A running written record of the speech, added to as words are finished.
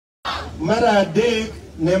Mara dek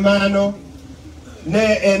ne mano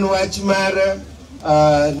ne en wach mar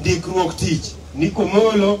ndikruok tich ni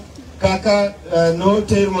Komolo kaka no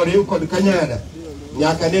ter moriw kod Kanyada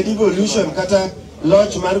nyaka ne devolution kata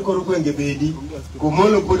loch mar kor gwenge bedi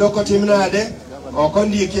Komolo pod ok otim nade ok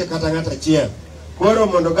ondikie kata ng'ata achiel. Koro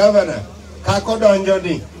mondo gavana kako donjo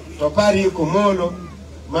ni to pari Komolo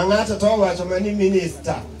ma ng'ato to wacho mani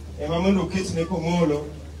minister ema mondo ket ne Komolo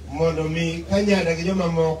mondo mi Kanyada gi joma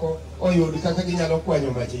moko oyud kaka ginyalo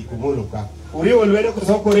kwanyo mach e Komolo ka. Uriwo lwedo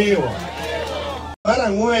koso kuriwo. Mar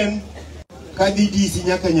ang'wen ka DDC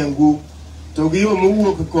nyaka Nyangu to giyo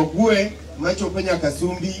mowuok Kogwe machopo nyaka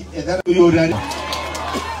Sumbi e dharo yorari.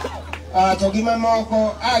 To gima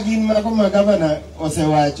moko gin mago ma gavana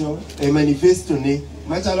osewacho e manifesto ne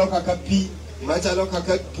machalo kaka pi, machalo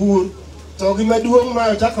kaka pur, to gima duong'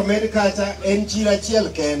 ma ochako med kacha en chiro achiel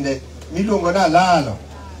kende miluongo na Lalo.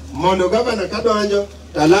 Mondo gavana kadonjo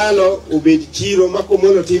talalo obed chiro ma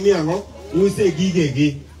Komolo timi ang'o use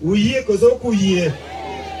gigegi. Uyie koso kuyie.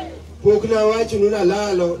 Pok na wacho nuna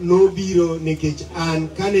Lalo nobiro nikech an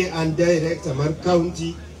kane an director mar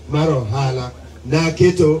county mar ohala na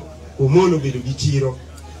keto Komolo bedo gi chiro.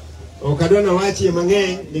 Okadona wachi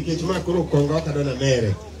mang'eny nikech ma koro kongo okadona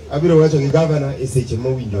mere. Abiro wacho ni governor e seche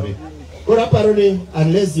mowinjore. Koro aparo ni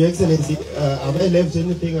unless your excellency have I left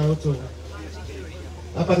anything out of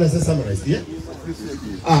apa na summarize yeah?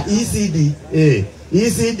 ECD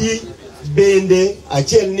ECD bende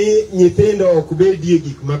achiel ni nyithindo ok bedie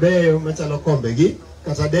gik mabeyo machalo kombegi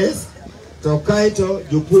kata desk to kaito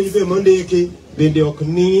jopuonj be mondiki bende ok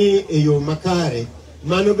ni e yo makare.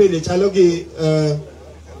 Mano bende chalo gi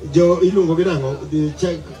jo ilungo gi nango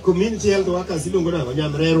community health workers ilungo nango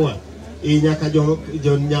nyamrerwa nyaka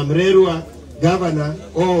jo nyamrerwa governor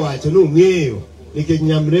owacho no ng'eyo nikech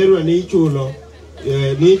nyamrerwa ni ichulo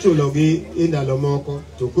gi indalo moko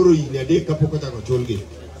to koro higni adek kapok ochako chulgi.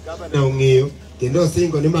 Governor ong'eyo kendo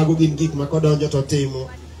osingo ni mago gin gik ma kodonjo to timo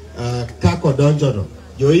kako donjono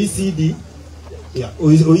jo ECD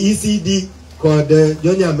ECD kod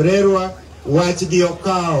jo nyamrerwa wach gi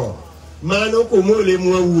okawo mano Komolo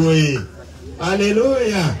mwawuoye.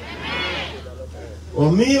 Haleluya.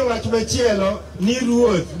 Omiyo wach machielo ni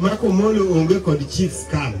ruoth ma Komolo onge kod chiefs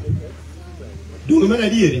camp. Dungo mana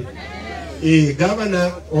diere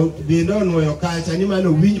gavana bende onwoyo kacha ni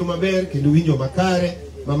mano winjo maber kendo winjo makare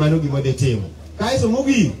ma mano gima de timo. Kaeto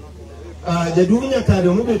mogik jaduong'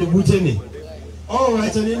 Nyakado mobedo buteni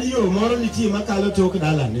owacho ni yo moro nitie makalo tok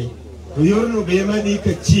dalane to yorno be ema dhi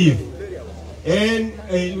ka chief en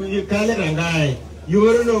kale rangai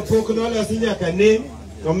yorno pok nolosi nyaka ne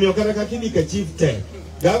omiyo kata kaka idhi ka chief te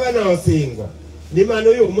gavana osingo ni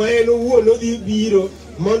mano yo ma en owuon odhi biro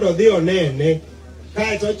mondo odhi onene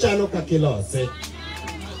kaeto chano kaka ilose.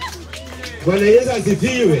 Bwana Yesu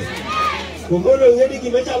asifiwe. Komolo ng'edi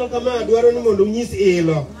gima chalo kama dwaro ni mondo unyis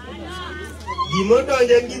ilo.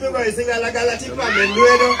 Gimodonjo en gima goyo sigala tipame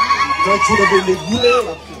lwedo to chudo bende gule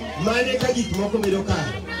mane ka gik moko bedo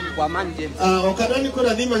kare. Okadani kod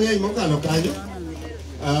adhi mang'eny mokalo kanyo.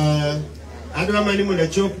 Adwa mani mondo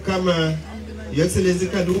achop kama Your Excellency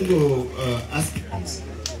kadungo aspirants.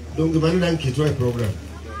 Donge mano dang kitwa e program.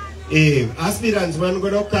 Aspirants man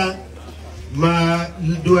godo ka ma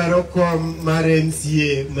dwaro kom mar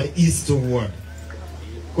MCA ma East Ward.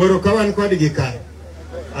 Koro kawan kod gi ka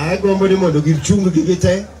agombo ni mondo gichung gi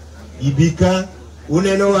gite ibika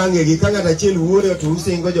uneno wang'e gi ka ng'at achiel wuoyo to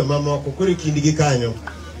usingo joma moko koro kindi gi kanyo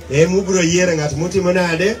mubro yiero ng'at motimo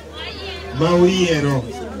nade ma uyiero.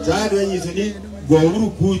 Adwa nyiso ni gouru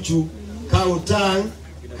kuchu ka utang'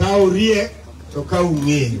 ka uriek to ka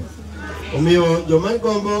ung'eyo. Omiyo joma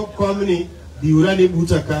gombo komni biurani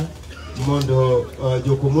buta ka mondo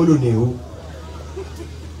jo Komolo neu.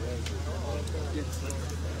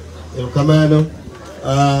 Kamano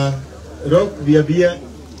Rock bia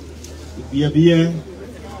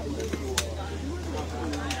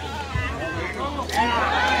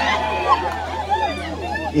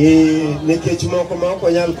nikech moko ma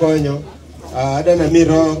ok nyal konyo adana mi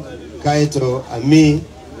Rock kaeto ami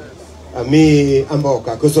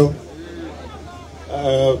amboka koso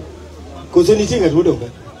nitie ng'at modong' ka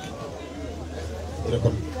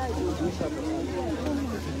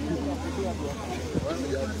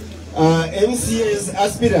MCA's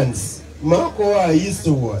aspirants mako wa East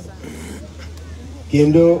Ward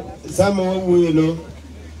kendo sama wawuoyo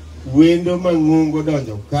wendo mang'ongo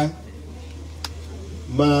donjo ka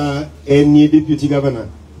ma en ni deputy governor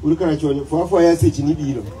uru kana chonyo fwafwa seche ni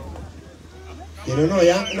biro kendo no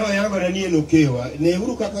yangore ni en okewa ne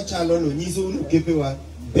uru kaka chalo no nyiso unu kepewa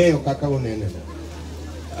beyo kaka unene.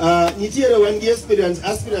 Nitiere wan gi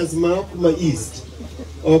aspirants ma East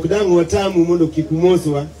ok dang watamu mondo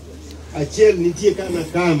kikumoswa achiel nitie kana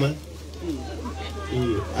kama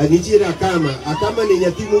nitie akama ni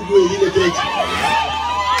nyathi mogwe ile kech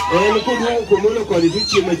en kudu Komolo kodi tu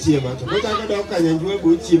chiema to kaka dok kanyanjwe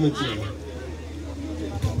go chiema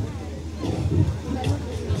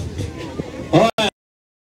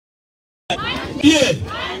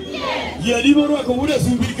Ye liboro akobuda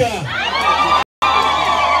sumbika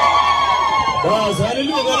sali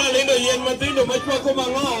luogana lendo yen mathindo machwako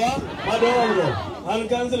mang'owa madongo an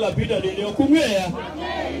kansila Peter Dede okung'eya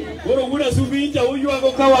koro buda sumbi incha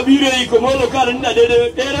uywago ka wabiro ei Komolo kar nina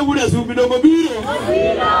dere buda sumbi dongo biro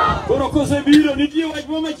koro kose biro nitie wach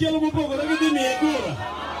machielo mopogore gi dhi miye kura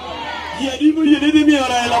ji adimbo yie ni dhi miye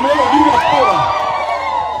Raila Amolo Odinga kura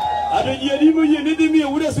ado ji adimbo yie ni dhi miye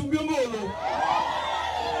buda sumbi Omolo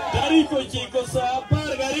Tariko chiko sa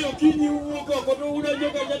 12 kinyi wuok oko to uda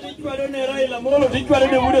joka tichwado ne Raila Amolo tichwado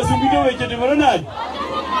ne buda sumbi to weche timore nade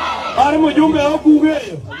par mojumbe ok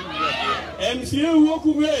ung'eyo MCA ok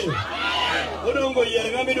ung'eyo odongo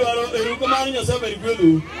yier ng'ama idwaro erokamano Nyasaye bed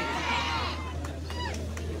gwedhu.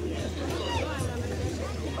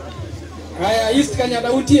 Aya East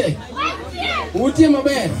Kanyada utie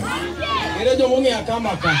maber ere jomo ng'e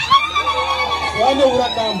kama ka wale ura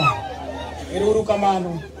kama ere uru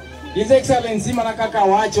kamano His Excellency mana kaka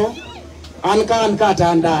wacho an kata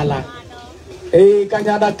andala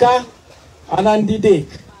Kanyada ka anan didek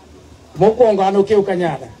mokwongo an okeu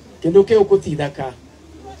Kanyada kendo okeu kothida ka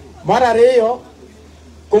mar ariyo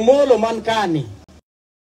Komolo man kani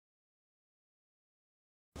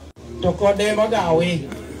to kode magawe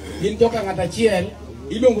gin joka ng'ata achiel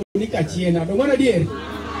iluongo ni Kachiena to mar adier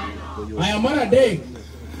aya mar adek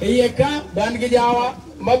iye ka dan gi jawa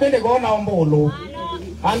mabende gona ombulu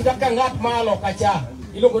an kaka ng'at malo kacha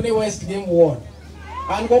iluongo ni West Game Ward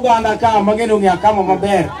an go ganda ka mageno ng'ia kama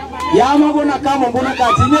maber yama gona kama mbuna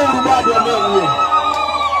ka tinye urubado amenye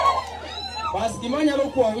bas gimanyalo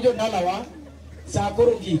kwongo jo dalawa sa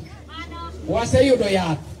koro gik waseyudo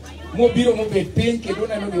yath mobiro mobet piny kendo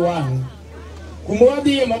neno gi wang'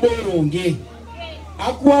 kumwadhiye mabor onge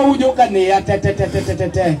akwau jo kaneya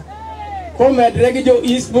te komedre gi jo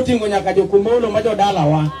East moting'o nyaka jo Komolo ma jo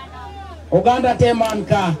dalawa oganda te man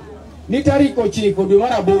ka ni tarik 9 dwe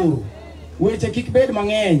mar 8 weche kik bed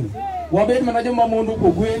mang'eny wabed mana joma mondo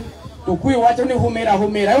kogwen to kuwi wacho ni humira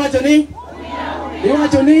iwacho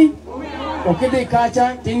ni to kidhi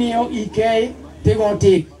kacha ting'iyo IK tigo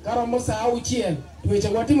tik karomo saa 6 weche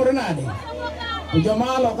watimore nade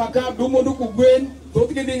jomalo kaka dumondo kogwen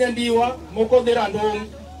thoth gidhi Nyandiwa moko dhi Randong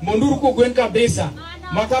monduru kogwen kabisa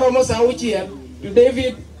makaromo saa 6 to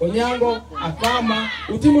David Onyango Akama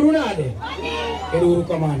utimoru nade uru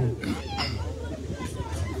kamano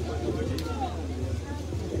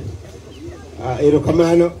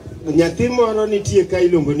erokamano nyathi moro nitie ka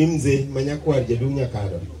iluongo ni mzee manyakwar jaduong'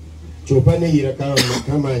 Nyakaro chopane ira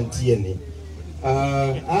kama antie ni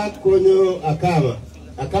akonyo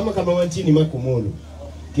akama kama wanchini ma Komolo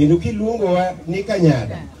kendo kiluongo wa ni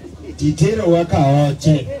Kanyada titero wa ka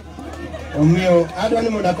oche omiyo adwani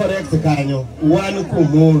mondo correct kanyo wan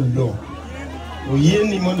Komolo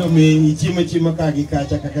oyieni mondo me ichiemo ka gi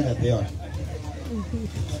kacha kaka nyathi ot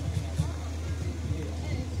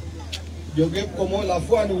joge Komolo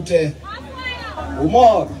afuani ute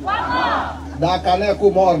umor dakane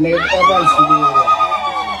kumor ne Evans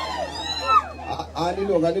ani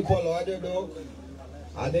luonga ni Polo Wadodo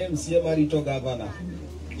ane MCA marito governor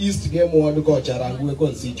East Game Ward kocha Rangwe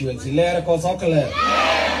Constituency ler kosokler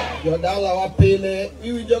jodala wa pile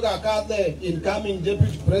iwinjoga kadhe incoming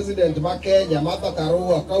deputy president ma Kenya Martha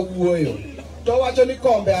Karua kawuoyo to wacho ni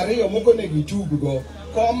kombe ariyo moko ne gichubgo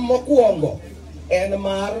kom mokwongo en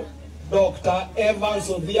mar Dr. Evans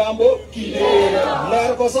Odhiambo Kidero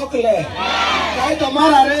ler kosokler kaito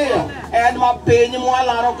mar ariyo en ma piny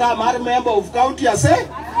mwalaro ka mar member of county ase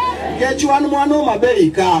kech wan mwano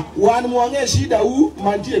mabei ka wan mwang'e shida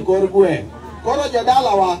mantie kor gweng koro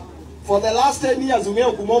jodalawa for the last 10 years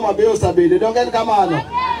ung'eyo kumo mabe osabede dongen kamano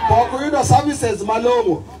pok uyudo services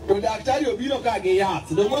malong'o to daktari obiro ka gi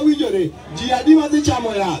yath dongo winjore ji adi madhi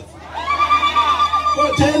chamo yath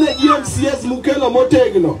kotene GMCS mukelo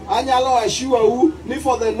motegno anyalo assure ni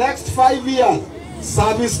for the next 5 years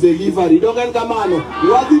service delivery dongen kamano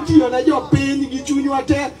wadhi tiyo ne jopiny gi chunywa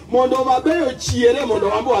te mondo mabeyo chiere mondo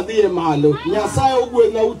wambo wadhiye malo Nyasaye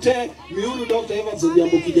ogwedhna ute miuru Dr. Evans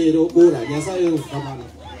Odhiambo Kidero bora Nyasaye kamano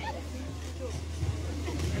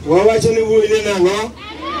wawacho ni wuoyne nang'o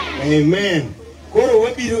amen koro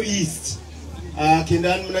wabiro East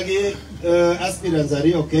kendo an mana gi aspirants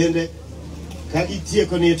ariyo kende ka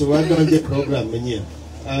gitieko ni to wadonje program manyien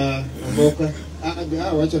mboka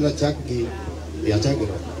wacho na chak gi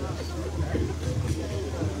Yachagiro.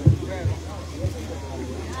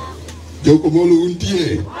 Komolo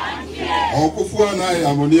untie. Okufuana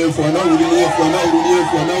ya monie fuana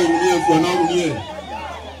unie.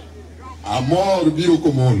 Amor biro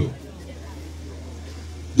Komolo.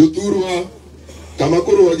 Joturwa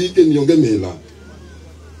kamakoro wagike nionge mila.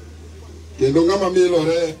 Kendo ngama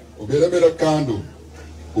milore obera kando.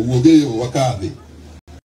 Uwogeyo wakadhi.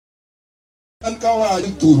 Ankawa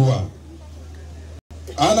joturwa.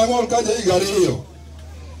 Anangol kaja igariyo.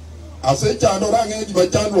 Ase chando range di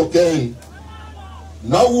bachando ken.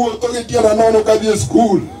 Na wuotho gi tiara nono kadhi e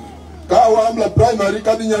school. Ka wamla primary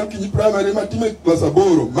kadhi nyal kinyi primary matime class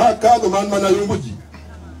 8 ma kadho man mana yombo ji.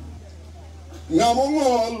 Ngamo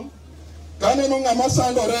ngol kaneno ngama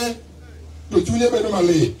sandore to chunye bedo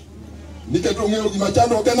malit. Niketo ng'eyo gima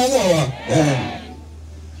chando ken ang'owa.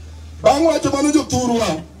 Bang' wacho mano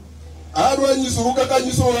jothurwa adwa nyisou kaka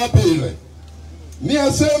nyisowa pile ni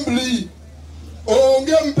assembly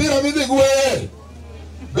onge mpira midhi gwe,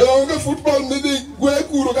 be onge football midhi gwe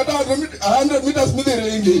kuro kata 100 meters midhi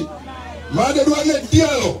ringi. Made dwa ne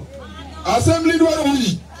tielo. Assembly dwaro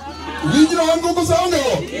wich no wango ko saonge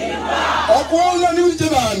go. Okwolna ni wich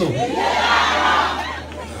dhano.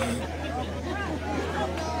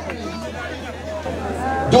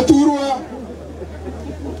 Jothurwa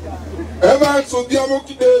Evans Odhiambo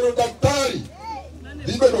Kidero daktari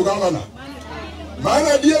dhi bedo gavana.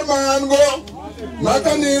 Mana dier mango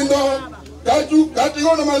maka nindo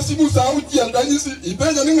katigono masimu sa uchiel tanyisi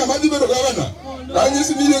ipenja ni ngama dhi bedo gavana.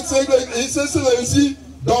 Tanyisi ni His Excellency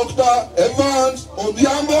Dr. Evans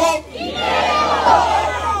Odhiambo.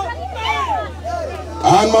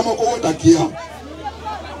 An mamoko wotakia.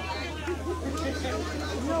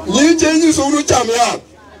 Nyiche nyiso unu cham yath.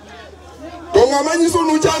 To ngama nyiso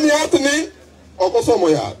unu cham yath ni okosomo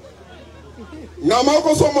yath. Ngama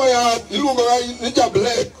okosomo yath iluongo ni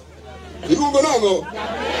Black. Iluongo nango?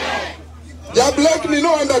 Black ni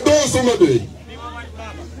no underdose umebe.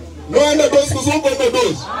 No underdose kusuko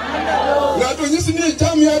underdose. Ngato nyisi ni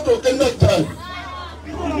cham yath oken daktari.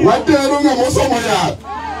 Watero ngama osomo yath.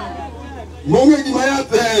 Monge gima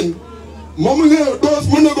yath en. Momu ng'eyo dos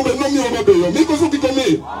monego bed nomiyo mabeyo. Mikoso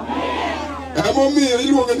kikomi. Emomi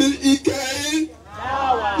iluongo ni ikei.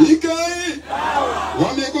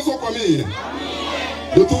 Wamikoso kwami.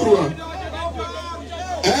 Jothurwa.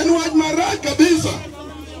 En wach marach kabisa.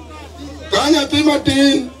 Ka nyathi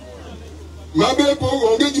matin mabepo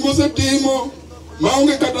onge gimosetimo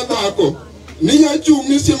maonge kata dhako ni nyachung'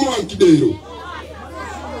 ni siemo wang' kidero.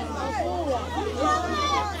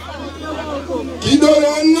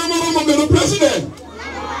 Kidero en ng'ama romo bedo president.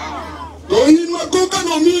 To in makoka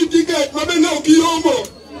no miyi ticket mabende ok iyombo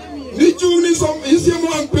ni chung' ni isiemo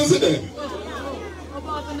wang' president.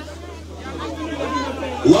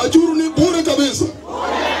 Wachuru ni bure kabisa.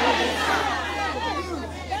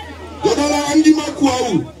 Jodala an gima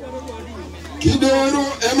kwau. Kidero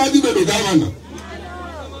ema dhi bedo gavana.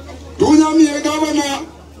 Tunya miye gavana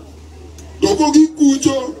toko gi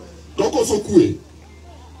kucho toko so kwe.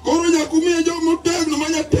 Koro nyakumiye jo motegno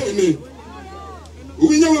manyatene.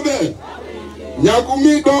 Uwinjo maber?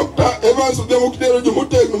 Nyakumi Dr. Evans Odhiambo Kidero jo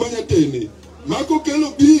motegno manyatene. Mako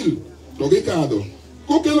kelo bill to gikadho.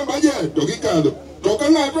 Kokelo budget to gikadho. To ka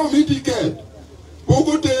ng'ato mi ticket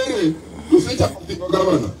poko tere to secha kutiko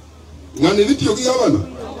gavana. Ng'ani dhi tiyo gi gavana?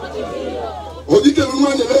 Odhi kelo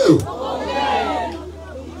mane leo?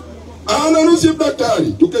 Ana no siep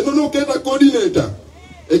daktari to kendo no keta coordinator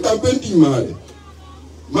e campaign team mare.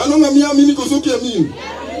 Mano ng'ami amini koso kiamini.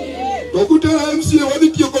 To kutera MCA wadhi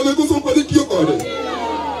tiyo kode koso wadhi tiyo kode.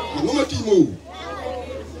 Ang'o matimo?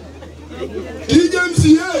 Tij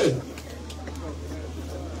MCA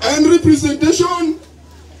and representation,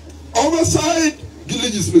 oversight,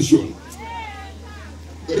 legislation.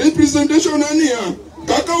 Representation ania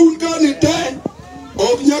kaka unkani te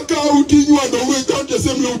ok nyaka utinyu ando we county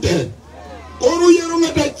assembly ute. Koro yero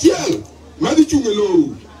ngata chiel madhi chunge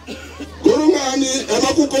loru. Koro ngani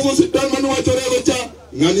ema kukoso sitan manu wachorego cha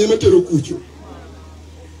ngani ema tero kucho.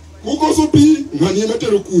 Kukoso pi ngani ema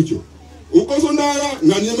tero kucho. Ukoso ndara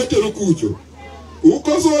ngani ema tero kucho.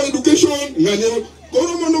 Ukoso education ngani ema.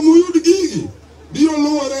 Koro mondo muyud gigi biro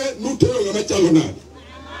luore nutero ngama chalo nade.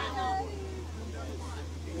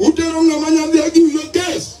 Utero ngama nyadhi agiyo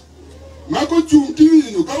kes mako chung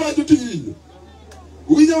tiwinyo kawacho tiwinyo.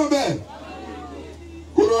 Uwinjo maber?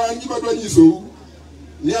 Koro an gima dwa nyisou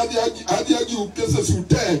ni adhi agiyo keses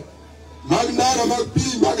ute mag ndara mag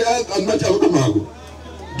pi mag health and machalo kamago.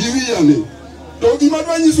 Giwiyani. To gima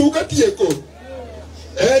dwa nyisou katieko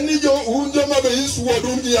en ni unjo mabe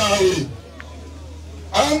iswodun gi yawe.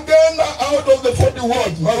 I'm going out of the 40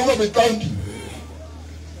 wards, Homa County.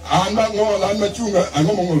 an mangol an machunga an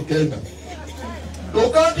mongol kenda to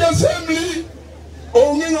kati assembly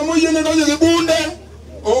onge ngamo yene donjo gi bunde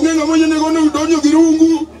onge ngamo yene donjo gi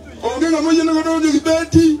rungu onge ngamo yene donjo gi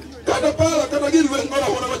beti kata pala kata gil wen mara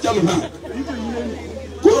wona machalo na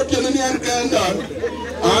koro tiene ni an kenda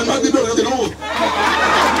an ma gi donjo gi rungu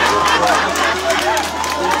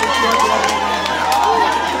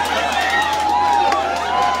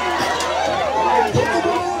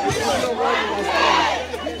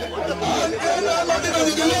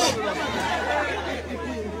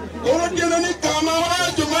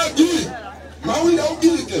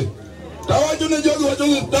Awacho ne jogi wacho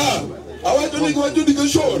ni ta, awacho ni wacho ni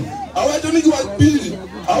gishon, awacho ni wach pili,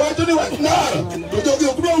 awacho ni wach nara, to jogi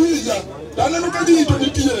okdwa winja, taneno ka gito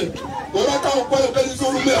nitie, ora ka okwayo ka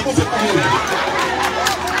nisoro me akose kumene.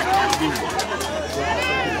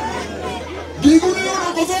 Gigo ni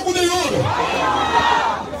yoro koso kune yoro.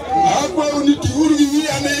 Akwayo ni tiuru gi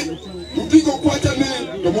wiyane, utigo kwacha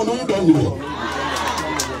ni, to mono yudongro.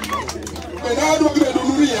 Penado agredo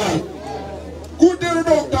nuria. Kudero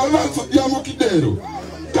Dr. Alonso Diamo Kidero.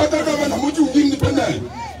 Kaka kama na muchu independent.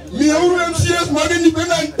 Miauru MCS magi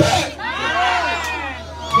independent.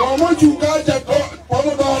 No muchu kaja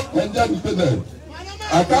pono do enja independent.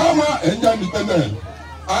 Akama enja independent.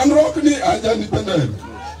 Anrokni enja independent.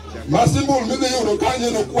 Masimbol mide yoro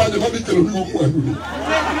kanye no kwaje mabikelo ni kwanu.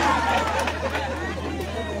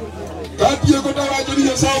 Kati yeko tawaje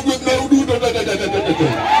ni sawu gwet na uduto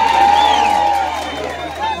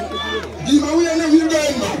Gimawiya ne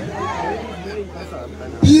wilgema.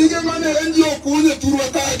 Pige mane NGO kunye turwa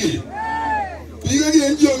kagi. Pige gi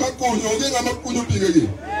NGO makunyo, onge ngama kunyo pige gi.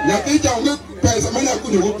 Nyathi cha onge pesa mane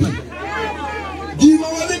akunyo go pi. Gima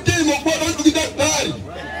wale timo kwa watu gi daktari.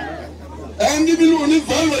 Engi milu ni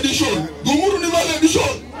value addition. Gumuru ni value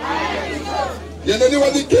addition. Yende ni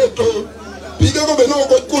wadi keto. Pige go beno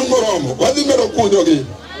ko kun moromo. Wadi mero kunyo gi.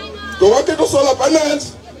 To waketo solar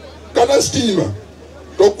panels kata stima.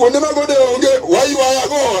 To kuonde magode onge waywa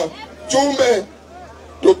go chumbe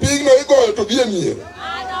to pigno igol to bie mier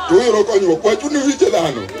to yoro konyo kwa chuni wiche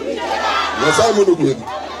dhano Nyasaye mondo gwedhi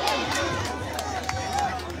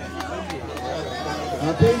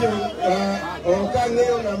apenjo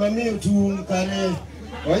okang'eyo ng'ama miyo tung kane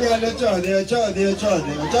onyalo chode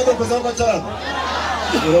ochado kosoko chod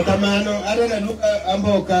ero kamano arona luka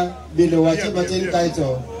amboka bile wache matin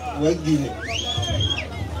kaito wagine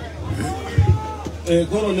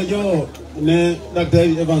Koro Nejo ne Dr.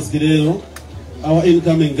 Evans Kidero, our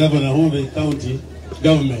incoming governor, Homa County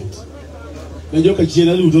government. Nejo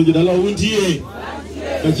kachiena luto jodala untie.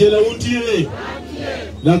 Kachiena untie.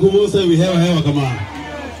 Na kumosa we hewa kama.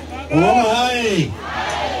 Homa hai.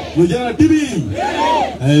 Mujana tibi.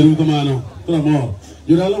 Ruka mano. Kuna mo.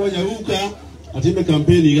 Jodala wanyauka atime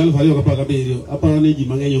kampeni galo falio kapaka berio. Apa neji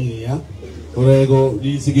mangenyo ngia. Orego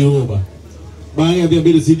di Sigiroba. Bang abia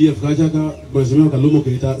bile CDF kachaka Mheshimiwa Kalumo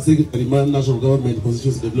Keita Secretary Man National Government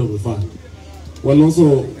Constituency Development Fund.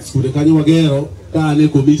 Walonso skude kanyo wagero kane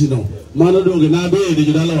committee no. Mano donge na bede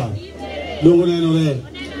jodalawa. Dongo neno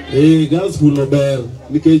le. Girls school no ber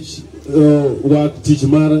nikech work teach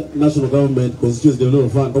mar National Government Constituency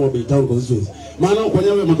Development Fund kama be town constituency. Mano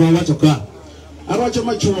kwanyawe makawa wacho ka. Awacho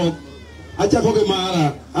machuok achako ge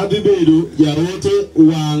mara abibedo jarote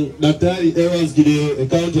wang Daktari Evans Kidero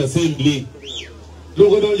County Assembly.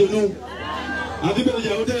 Logo donjo nu. Abibedo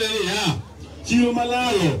jarote ya. Chiro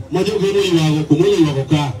malalo majogero iwago Komolo iwago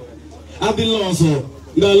ka. Abiloso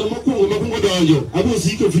ndalo makungo donjo. Abo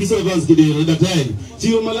siko Fisa Evans Kidero Daktari.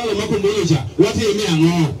 Chiro malalo makungo cha. Wati eme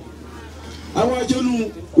ango. Awacho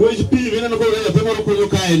nu weji pi vena no ko ya pemo ko yo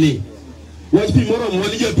kaeni. Weji pi moro mo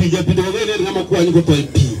walija pi ja pi do vena ngama kwa nyiko to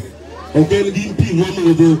pi. Okay, ni pi mo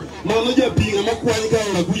mo do. Mano ja pi ngama kwa nyika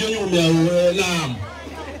ora kujo nyumba ya nam.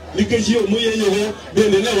 Nikeji o muye yo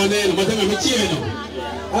bende na wanene matanga michieno.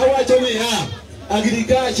 Awacho ni ha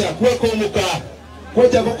agriculture kwa komuka. Kwa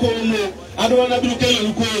ja ko komu adwana bilukelo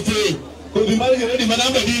lukote. Ko bimali ready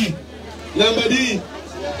manamba di. Namba di.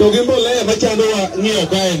 To gembo le machando wa ngiyo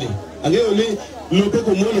kaeni. Ageo ni lupe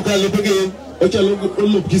ko mo ka lupe ge ocha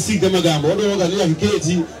lupe kisiga magambo. Odo ga ni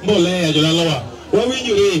aketi mbole ya jolalawa. Wa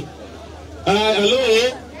winyure.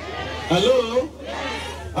 Hello.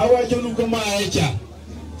 Awacho nuko maecha.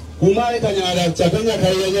 Kumae kanyara chakanya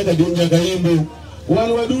kaya nyaka dunya kayembo.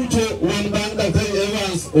 Wan waduto wan bang Dr.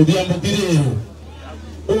 Evans Odhiambo Kidero.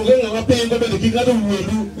 Onge ngama pengo bende kingato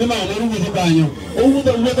wuodu ni ma moru wuotho kanyo.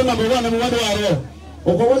 Owuotho na mwana mwadwaro.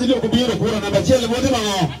 Oko wachi loko biro kura namba 1 moti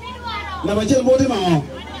mango. Namba 1 moti mango.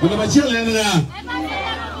 Namba 1 en na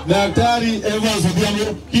Daktari Evans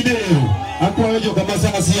Odhiambo Kidero. Akwayo joka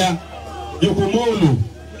masasia. Komolo,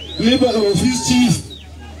 Labor Office Chief,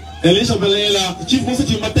 Elisha Belela, Chief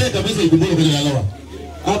Mositi Mateka, Mesa Komolo Kajalawa.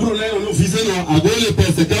 Abro na no ofiseno agole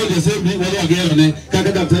pesa county assembly wale agera ne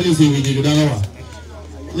kaka daktari so wingi dalawa.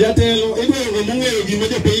 Yatelo ego ngamunge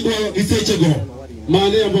gimeje peindo isechego.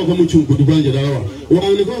 Mane ambako muchungu dubanje dalawa.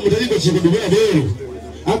 Wani ko mutali ko chiko dubera bero.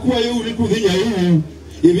 Akwa yuri kuvinya yu.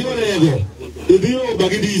 Ibiro rego. Ibiro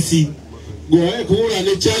bagidisi. Goe kula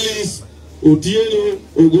ne Charles Otieno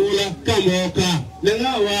Ogola Kamoka.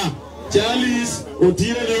 Nengawa Charles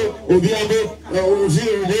Otieno Obiambo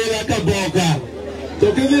Ogola Kamoka.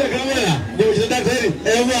 Tokeni ya kamera, ndio daktari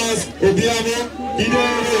Evans Obiamo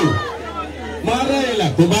Kidero. Maraila,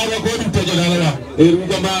 kubara kodi mtajadala.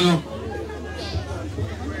 Eruka bano.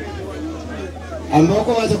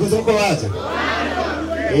 Amboko wacha kusoko wacha.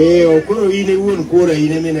 Okuro ine uon kura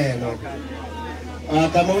ine mineno.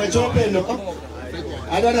 Kama wechope no.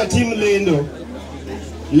 Adana team lendo.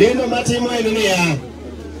 Lendo matimo eno ni ya.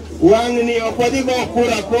 Wang ni okwadi go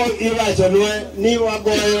kura ko iwacho nwe ni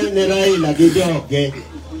wagoyo ne Raila gi joge.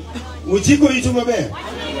 Uchiko itu maber.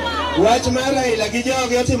 Wach mar Raila gi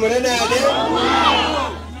joge otimore nade?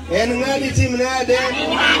 En ng'adi tim nade?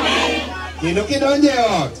 Kendo kidonje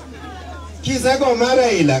ot. Kisego mar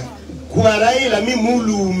Raila, kwa Raila mi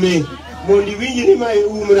mulume mondi winji ni mai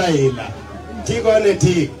Raila. Tigone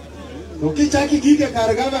tik. Ukichaki gige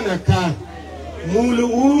kar gavana ka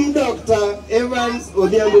mulu Dr. Evans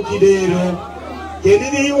Odhiambo Kidero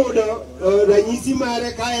kendi yudo ranyisi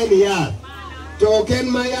mare kaen yath to ken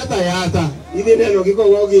ma yata idhi neno giko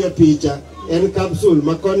wogi e picha en capsule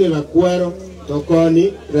makoni rakwaro to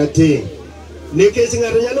koni rateng nikech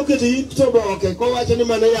ng'ato nyalo keto it to boke kowacho ni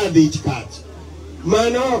mano yadh ich kach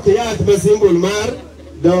mano ok yath ma symbol mar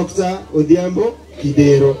Dr. Odhiambo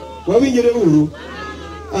Kidero. Wawinjore uru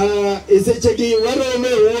esechegi warome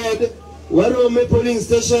ward warome polling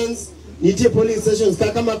stations, nitie polling stations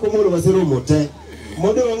kaka ma Komolo waseromo te.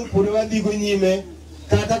 Modong pod wadhi go nyime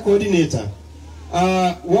kaka coordinator.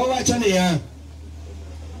 Wawacho ni ya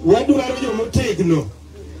wadwaro jomotegno,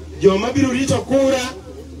 joma biro rito kura,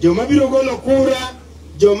 joma biro golo kura,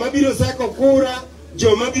 joma biro sako kura,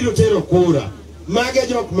 joma biro tero kura. Mage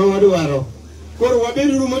jok ma wadwaro. Koro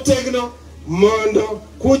wabedo motegno mondo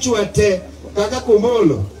kuchwa te kaka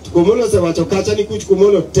Komolo. Komolo se wacho kacha ni kuch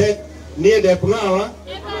Komolo te ni dep ngawa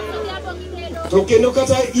to kendo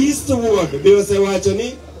kata Eastwood be osewacho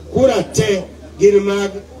ni kura te gin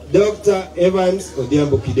mag Dr. Evans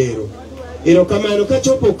Odhiambo Kidero. Erokamano ka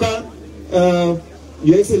chopo ka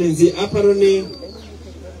Your Excellency aparo ni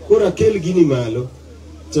kura kel gini malo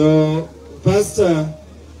to pastor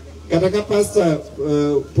kata ka pastor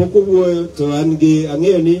poko wuoyo to an gi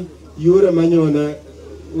ang'eyo ni yore manyona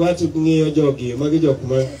watu ng'iyo jogi magi jok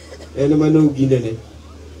ma en mano ginene.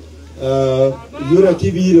 Yura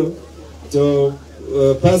kibiro to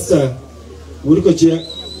pastor urko chia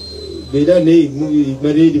beda ne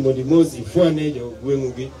maredi mondi mosi fuane jo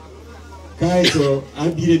gwengugi kai to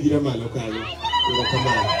abire bira malo kanyo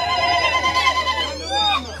kamano.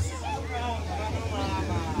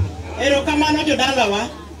 Erokamano jodalawa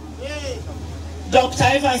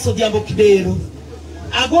Dr. Evans Odhiambo Kidero.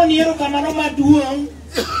 Agoni erokamano maduong'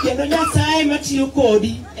 kendo Nyasaye matiyo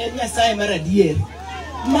kodi en Nyasaye mar adier.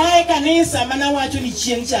 Mae kanisa mana wacho ni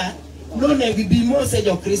chieng' cha none gibi mose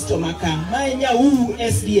jo Kristo maka. Mae nyau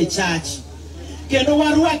SDA Church. Kendo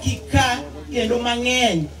warwaki ka kendo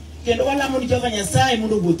mang'eny. Kendo walamo ni Jehova Nyasaye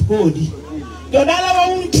mondo wuoth kodi. Jodala wa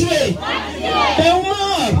untie. Be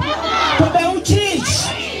umor. To be uchich.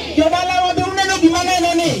 Jodala wa be uneno gima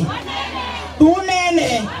neno ni.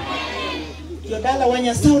 Unene. Jodala wa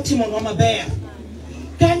Nyasaye otimonwa maber.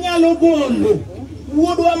 Kanyalo golo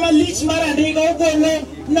wuodwa malich marandiga ogolo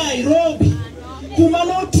Nairobi kuma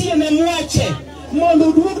notiene mwache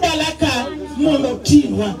mondo duog dala ka mondo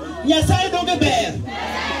tinwa. Nyasaye doge ber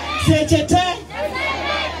seche te.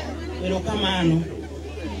 Erokamano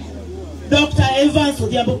Dr. Evans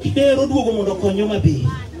Odhiambo Kidero duogo mondo konyo maber.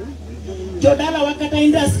 Jodala wakata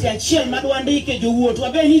industry achiel madwandike jowuot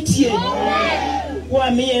wabe nitie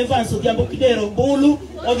kwa mi Evans Odhiambo Kidero bulu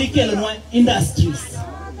odhi kelonwa industries.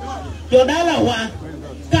 Jodala wa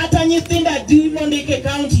kata nyithinda di mondike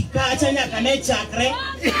county kacha nyaka ne chakre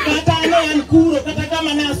kata ne an kuro kata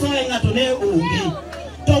kama ne asoe ng'ato ne onge.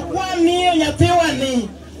 To kwa miyo nyathiwa ni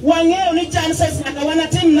wang'eyo ni chances nyaka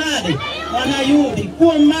wanatim nade wanayudi.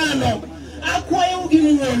 Kuom mano akwayo gi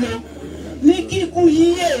ng'wono ni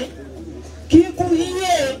kikuyie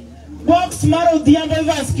box mar Odhiambo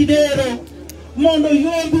Evans Kidero mondo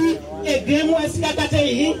yobi e game west kata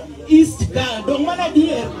te east ka dong mana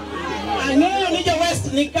dier. Ang'eyo ni jo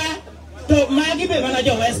west nika to magi be mana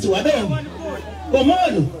jo west wadong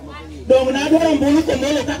Komolo dong na dwaro mbulu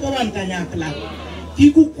Komolo kaka wan kanyakla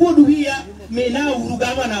kiku kuodu wiya mena uru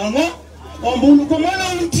gavana ongo ombulu Komolo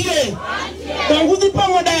untie banguzi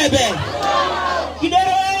pongo debe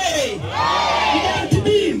kidero kidero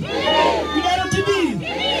tibim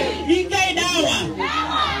ikai dawa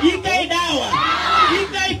ikai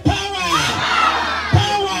power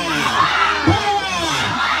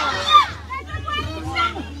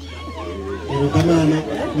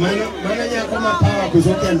mana nya kama power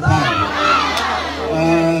kuzoken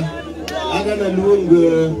power aga na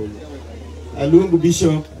luongo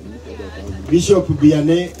bishop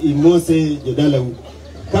biane imose jodala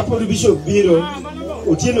kapo bishop biro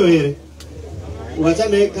otieno ere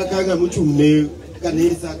wachane kaka muchumne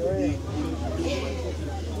kanisa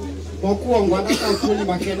mokuongo aka kuni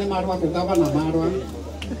makene marwa ko gavana marwa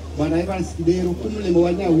bwana Evans Kidero kumule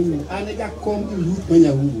mwanya huu ane jakom youth mwanya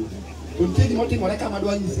huu untini motimore kama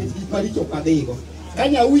dwa nyise maricho kadego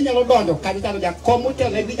kanya unya lodondo kanisa jakom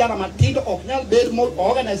utele vijana matindo oknyal bed mo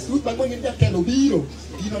organize youth bango ngi jatelo biro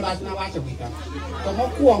dino na wacho kita to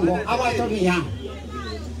mokuongo awacho ni ya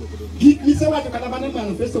gik mise wacho kata bana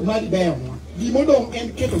manifesto mari beyo gimodong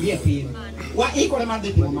en keto gi e piny wa ikore mar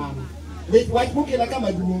dhi timo mano wach mokela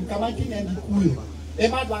kama duong kama tinye ndi kuyo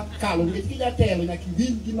ema dwa kalo nikech kijatelo nyaka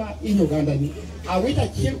iwinj gima inyo oganda ni awita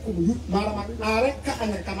achiel kuom youth mara ma are ka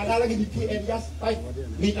kama dala gi nitie en just 5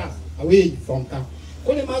 meters away from camp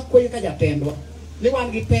kone ma koyo ka jatendwa ni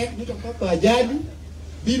wan gi pek ni to ka ajali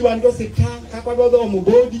bil wan go sitang kakwa dwa dho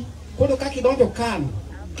mobodi kono kaka idonjo kan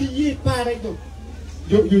kiyie pare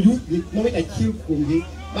jo youth mo wita achiel kuom gi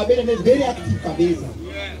mabende ne very active kabisa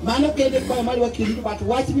mano kende kwa mali wakili but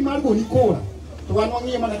watch ni margo ni kora to wan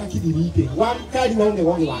wangiye mana ka kidirite wan kadi waonge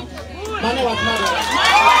wan mane wat mara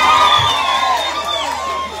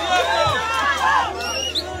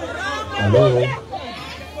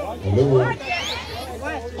hello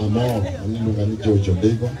amo anino ngani jojo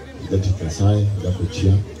dego dati kasai da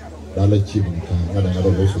kuchia dala chibika ngada ngado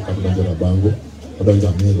loso kabla jara bango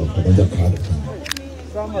odonja melo odonja kada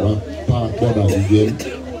wa pa boda again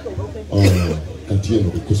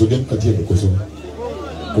katieno koso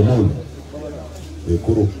Komolo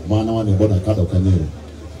koro mana wane boda kada kanero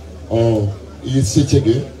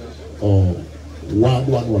isechege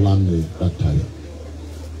wadwan walane daktari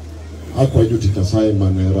akwa juti kasai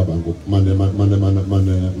mane rabango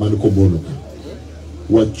mane Komolo ka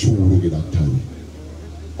wachuru gi daktari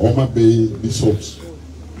Homa Bay bishops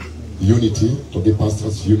unity to the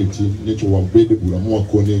pastors unity neto wabede bura mo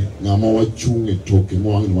kone ngama wachunge toke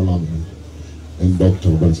mo angin walamu en Dr.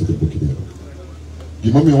 Banse de Kidero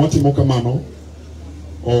gimami wati moka mano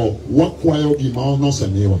wakwayo gima no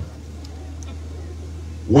senewa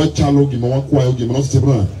wachalo gima wakwayo gima no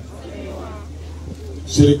sebra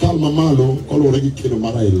serikal mamalo kolore gi kelo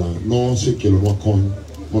maraila no se kelo wakon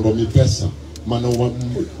mondo mi pesa mano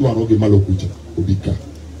waro gima lokucha ubika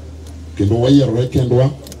kendo wayero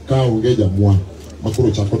kendwa ka ongeja mwa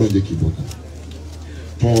makoro chako donje kiboka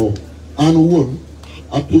to an wuon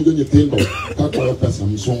apuonjo nyithindo kaka yo pesa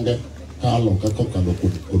msunge kalo kaka kalo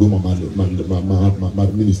huduma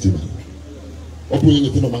mar ministry apuonjo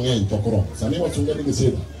nyithindo mang'eny to korona sani wasunge ni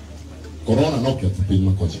gisida korona noketho piny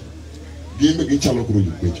makocha gimbe gichalo kuro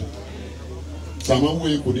jokwecho sama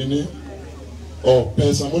wuoye kodine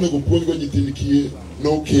pesa monego puonjgo nyithind kie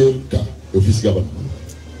nokel ka office government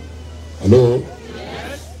hello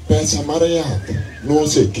pesa mare yath no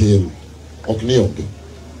se kel ok ni onge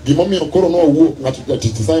gimomiyo koro no wuok ng'ato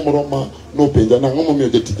jatich Nyasaye moro ma no penja nang'o momiyo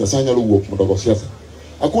jatich Nyasaye nyalo wuok mondo go siasa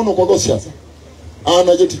akono ko go siasa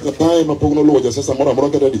ana jatich Nyasaye ma pogno luwo jasiasa moro amora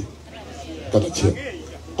kata chiel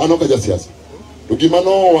ano ka jasiasa to gima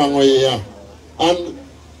no wang'o iya an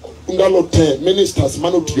ndalo te ministers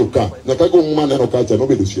manotiyo ka nyaka go maneno kacha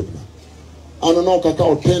nobedo siepna an no kaka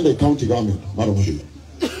otende county government maro mobedo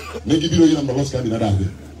ne gibiro ira mbalos kandi nadage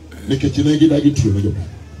nikech ne gidagi tiyo ne jopiny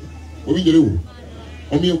owinjore uru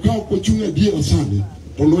omiyo ka ok wachung' diere sani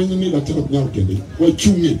to lweny ni daktari ok nyal kende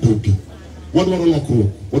wachung' e toke wadwaro lokruok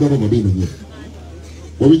wadwaro maber manyien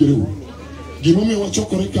owinjore uru gimomiyo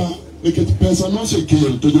wachokore ka nikech pesa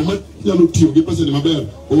nosekel to joma nyalo tiyo gi pesa ni maber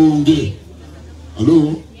onge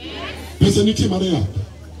alo pesa nitie mar yath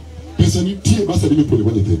pesa nitie basari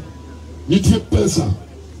mipuonjogo nyithindo nitie pesa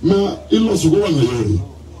ma ilosogo wang'a yore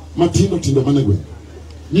matindo mane gweng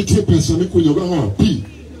nitie pesa mikunyogo pi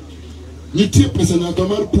nitie pesa nyaka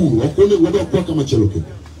mar pur ok onego wadwa kwa kama chelo kendo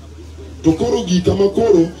to koro gika ma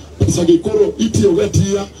koro pesa gi koro itiyogo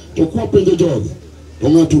atiya to kwa penjo jogi to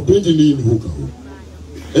ng'ato penji ni in huka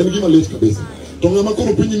en gima lit kabisa to ng'ama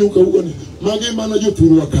koro penji ni huka ni magi mana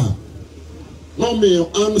jopur waka nomiyo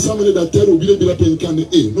an sama ne daktari obiro bila penj kane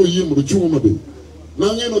no yie mondo chung' maber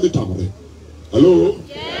nang'e no dhi tamore hello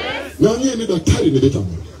ng'ang'e ni daktari ne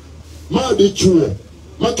detamo ma de chuo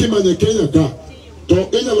ma kimanye Kenya ka to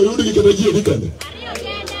inyalo yudi gi kata ji dikande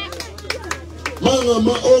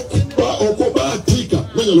ma okuba tika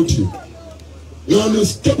menyalo tiyo ng'ani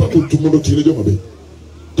capable to mondo tire joma be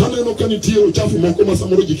taneno ka nitie uchafu moko ma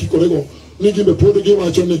samoro ji kikorego ni gimbe pod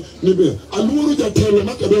giwacho ni be aluoro jatelo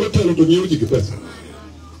ma kadwaro telo to nyiewo ji gi pesa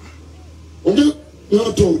onge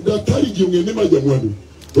ng'ato daktari ji ong'e ni ma jamwandu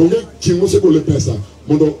to onge chieng' osegole pesa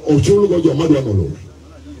mondo ochulgo joma dwa nolor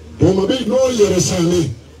to mabe noyiere sani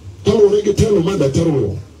kaluwore gi telo ma daktari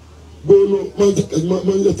golo ma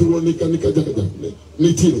jathuo nika jaka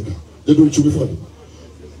nitiere ka jadol chumi fadi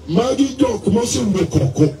magi jok mosewuok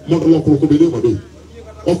oko mondo lokruok obede maber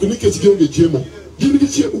ok nikech gionge chiemo gin gi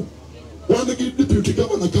chiemo wan gi deputy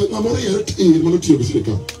governor ka ng'amoro yiere mano tiyo gi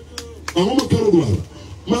sirikal ang'o ma karo dwaro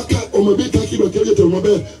maka omabe ka kidwa kel jatelo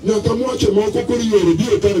maber nyaka mwache moko koro yiero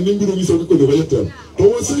biro kare ni biro nyiso kaka onego jatelo to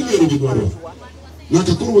waseyiero gi dwaro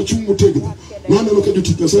nyaka koro wachung' motegno waneno ka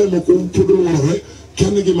jotich Nyasaye moko pod luorore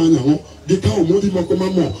kene gi manyang'o gikawo modhi moko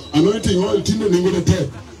mamo anointing oil tinde nengone tek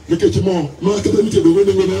nikech mo ma kata nitedo go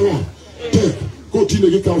nengone mo tek ko tinde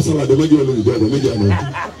gikawo salade ma giolo gi jogo negi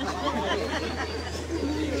anointing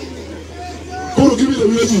koro gibiro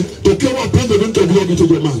wiyoji to kewa penjo ni to giyogi to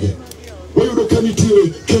jomage wayudo ka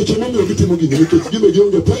nitiere keche momiyo gitimo gini nikech gime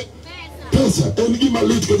gionge pesa en gima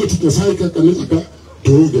lit ka jotich Nyasaye ka kanisa ka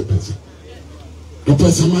to onge pesa to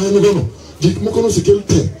pesa ma en gono gik moko nosekel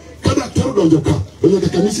tek ka daktari donjo ka nyaka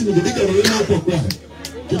kanisa ni digaro ni hapo kwa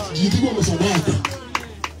jidigo masadaka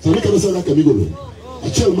sana kana sadaka migolo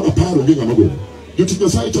achiel ma paro nginga magolo jotich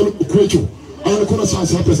Nyasaye chalo kwecho ana kuna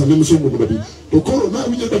sasa pesa ne msomo mudabi to koro na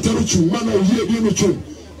winje daktari chung mana yie bino chung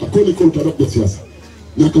akoni ko tarap ya siasa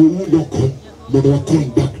nyaka undo ko modo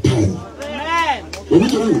wakon daktari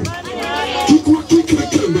amen kikre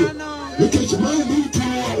kende nikech mai ni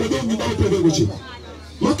tuwa wadongi na pedago chi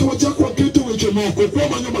maka wachako waketo weche moko kwa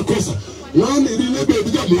manyo makosa nani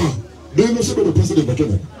rilebe jamwa deno sebe na president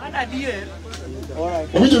batona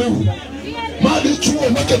omijeru ma de chuo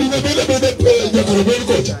maka dine bele jakara bele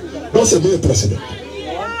kocha no se be president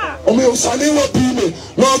ome usane wa pime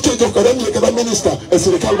no chojo kadani kada minister e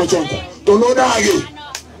serikali machonka to no dage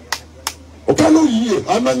okano yie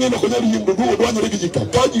ananye na kunyari yimdo duo dwanyere gijika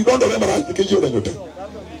kaji dondo re mara ke jiyo danyote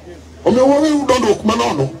ome wawe udondo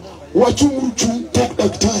kumanono wachunguru chung tok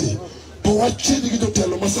daktari to wachidi gi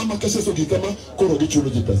jotelo masama keseso gi kama koro gichulo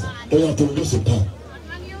ji pesa to ya to ndo sultan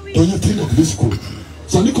to you think of this school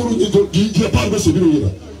sani koro gi apar be se biro yira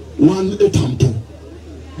wan etamto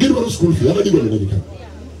gidwaro school fee ana digolo negi ka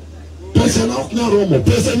pesa na ok nyaromo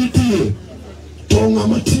pesa nitie to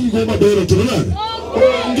ng'ama tigo maber to nade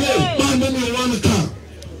onge bande ni wan ka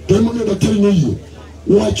to mo ne daktari no yie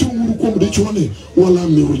wachunguru kuom dichwane wala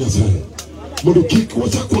miru Nyasaye modo kik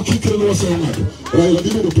wachako kikre no waseng'ato Raila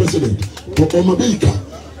dine do president to omabeika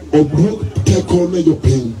obrok teko ne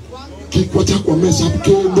jopiny kik wachako mess up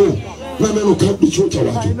kendo naneno ka dichuo cha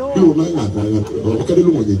wacho bilo na ng'ato okade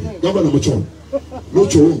lumo nyingi gavana machon no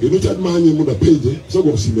chonge no chad manye muda peje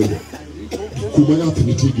sogo simego kuma yath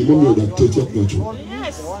nitigi momiyo daktari ok nocho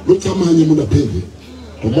no chamanye muda peje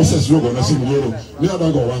to Moses rogo na simu yoro ne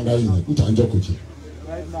adago wanga ine ntanjoko chi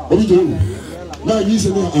obijo na nyise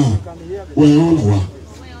ni weona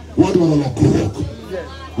wadwaro lokruok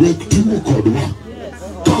wek timo kodwa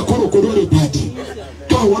ka koro kodore pati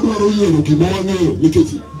ka wadwaro yiero gima wang'eyo nikech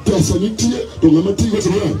pesa nitie to ng'ama tigo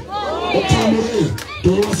tiyani otamore to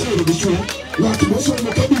wasero gichuo ng'at mosomo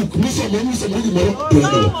kabuk mosomo gimoro to en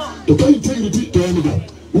go to ka integrity to en go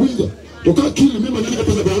winja to ka kili mima nani ka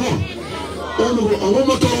pesa bano en go ang'o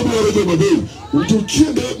ma ka wadwaro joma bei to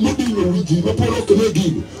chiende modino wiji mapolo kene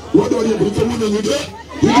gini wadwaro yembri kawuono nyige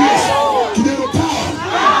kidero power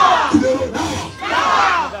kidero dawa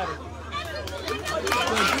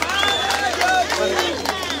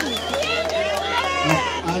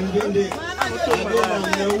andende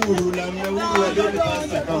adonde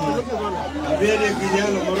pasta kama abere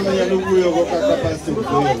kijana moro ya lugu yogo kaka pasta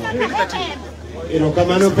mkoyo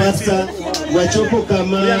erokamano pasta wachopo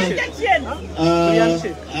kama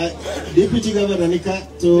deputy governor nika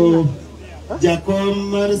to jakom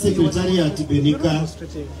mar secretariat benika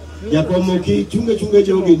jakom ki chunga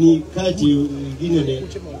jogi ni kati ginene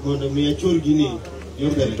mondo mi achor gini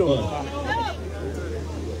yoga record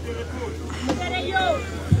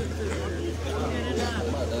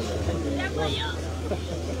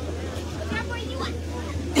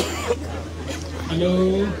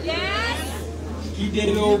Hello. Yes.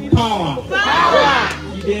 Kidero power.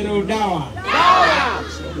 Kidero dawa.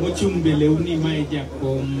 Mochung bele uni mai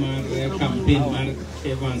jakom mar campaign mar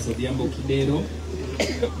Evans Odhiambo Kidero.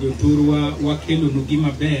 joturwa wakelo nugi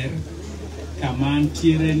maber kama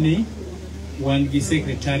ntiere ni wan gi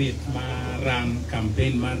secretariat maran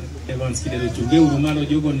campaign mar Evans Kidero chunge uru malo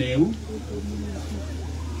jogo neu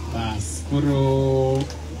bas koro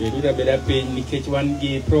beruda beda piny nikech wan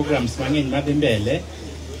gi programs mang'eny madhi mbele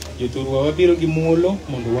joturwa wabiro gi muolo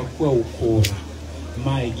mondo wakwa ukora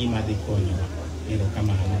mae gima dhi konyowa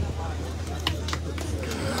erokamano.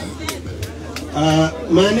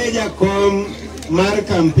 Manager kom mar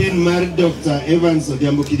campaign mar Dr. Evans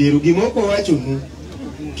Odhiambo Kidero gimoko wachonu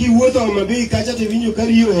kiwuotho Homa Bay kacha to winjo ka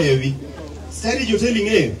riyo heavy stari joteli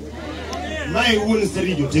ng'eyo mae wuon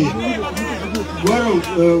stari joteli dwaro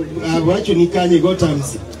wachoni kanye go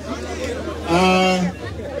tamsi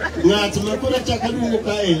ng'at makora chaka luongo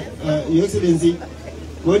kae Your Excellency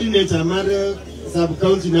coordinator mar sub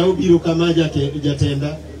county na obiro kama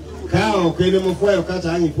jatenda ka ok ene mofwayo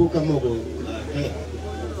kata ang'i poka mogo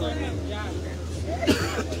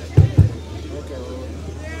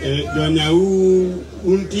Donyau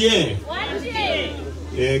untie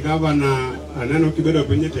gavana aneno kibedo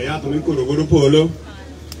pinye te yato mikoro godo polo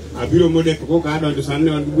abiro mode ko ka donjo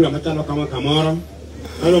sanne wan gura machalo kama kamoro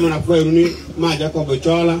alo mana fweru ni maja ko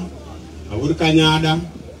bochola awur kanyada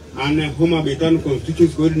ane Homa Betan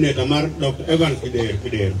Constituency coordinator mar Dr. Evans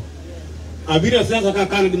Kidero abiro sasa ka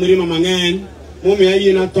kan gimrima mang'eny momi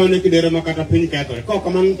ayina tone Kidero makata piny ketore ko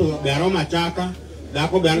kamano to bero machaka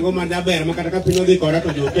dako bango madaber makata ka piny odhi kora to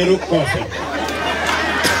jotero kose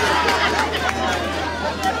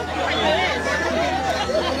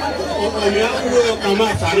Omiakuyo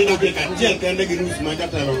kama sari na pika njel kende girus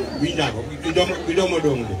majatero wijago gidomo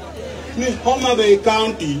dongo ni Homa Bay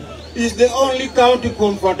County is the only county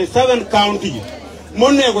from 47 counties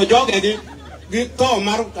monego joge gi to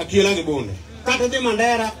mar akiela gi bonde kata di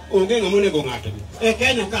Mandera onge ngamonego ng'ato e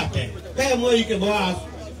Kenya kate kae moi ke boas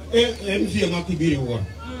MC makibiri won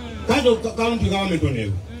kajo county government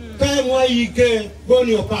onego kae moi ke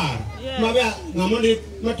boni opar mabe ngamoni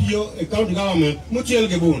matiyo e county government muchiel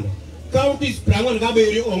gi bonde counties prangon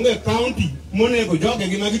gaberi onge county monego joge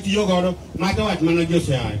gi magitiyo godo mata wach mana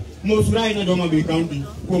Josiah Mosurai na Homa Bay County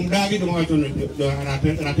kuom dagi to wacho no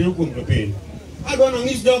ratiro kuom to piny adwa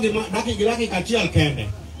ng'is jogi daki gi daki kachiel kende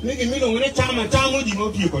nigi milongo ne chama chamo ji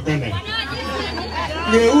motieko tende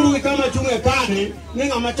ngeuru kama chunge kane ni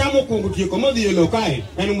ng'ama chamo kungu tieko modhi elo kae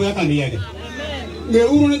en muya kaniege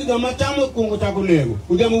ngeuru ni ng'ama chamo kungu chako nego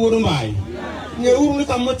udemo wuodo mbai ngeuru ni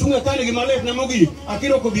kama chunge kane gi malet na mogi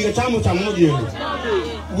akiro ko biga chamo modhi elo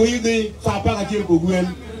wuide sapa ka tieko gwen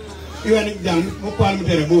iwan jam mokwal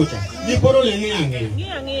mtere bocha ji poro le ng'ange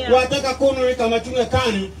wataka kono ni kama chunge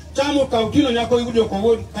kane chamo kautino nyako yudo ko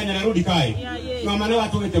wod kanya narudi kai ng'ama ne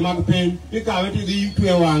wacho wete mag piny ikawe tidhi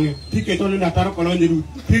twe wang'e tiketo ne dataro kono nyiru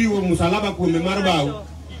tiriwo musalaba kuome mar bawu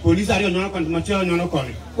polisi ariyo nyono kon machielo nyono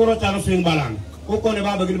koni koro chalo swing balang okone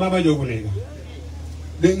baba gi baba jogo nega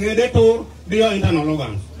de ngede to dio internal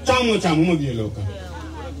organs chamo modieloka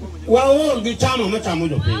waol gi chamo machamo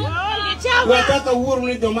jopiny wataka uoru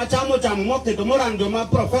ni joma chamo moketo moran joma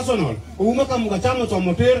professional uma kamuga chamo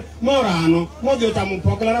moter morano modio chamo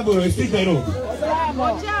pokla raboro estika Nairobi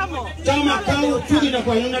chama kau chugi na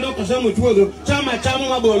kwa nyunda Dr. Samu chuodo chama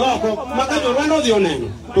maboloko makajo rwando dhi oneno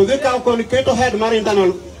to dhi kau koni keto head mar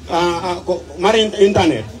internal mar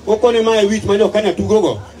internet okone mae wich ma jokanya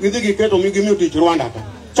tugogo gidhi giketo migimiyo tich Rwanda ta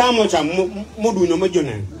chamo modunyo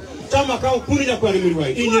majoneno chama kau kuni na kwa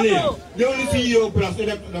mirwai engineer the only CEO plus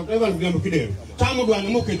Dr. Evans Odhiambo Kidero chamo dwani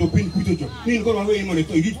moketo piny kuchocho nin koro wawe imone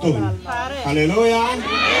to igit to haleluya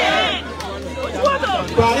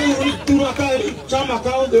pare tura kai chama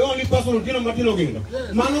kau the only person who matino gendo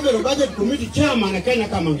mano bero budget committee chairman e Kenya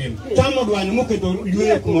kama ngem chamo dwani moketo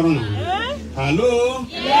yue kumoro na halo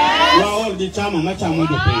waol di chama machamo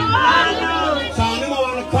jo piny sane ma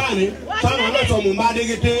wan kane chama na to mumbade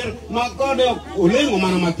geter makode olengo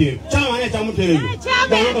mana matir chama ne chamo tere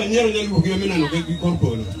dano to nyero nyalu gi mina no gi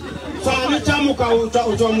korpolo sane chamo ka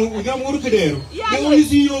uchomu Odhiambo Kidero the only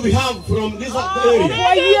CEO we have from this area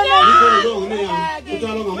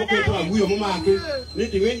utalo ngamo keto aguyo momake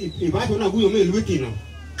nitiwe ibato na aguyo me lwetino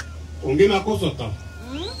ongema kosoto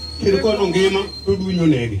kirikono ngema to dunyo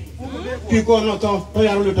negi kikono to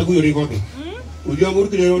yaro le taguyo rigode Odhiambo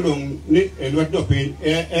Kidero dong ni elwet do piny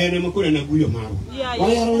ene mokore na aguyo maro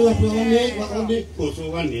wayaro le watu wane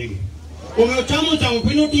koso wanegi Omo chamo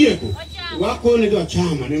pino tieko wakone do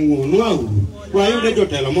chama ne nguono au wayude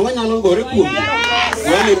jotelo mo wanyalo gore kuom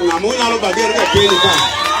wani ngamo nyalo bagere ka piny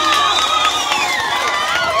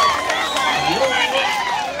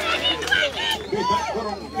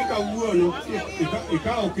ka wuono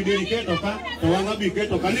ikao kideri keto ka to wanga bi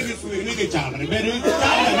keto ka nigi suwi nigi chama ne bedo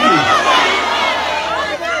chama ni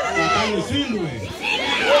Kani sindwe.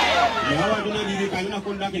 Yawa tunadiri kana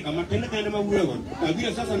kundake kama tena kana mabuego.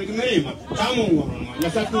 Kabila sasa nikimerema. Tamu ngoma.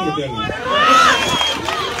 Na sasa tena.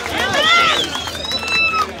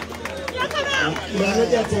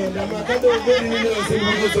 Manaja tenda makado ngoni ni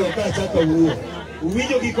sema ngoto kacha kwa uo.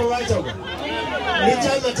 Uwijo kiko wacha kwa. Ni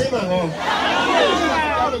chama tema ngo.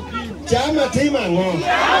 Chama tema ngo.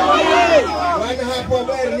 Wana hapo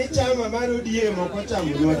habari ni chama marudie moko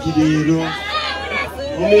chamu wa kidero.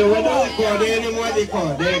 Umewada kode ni mwadi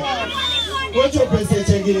kode. Kocho pese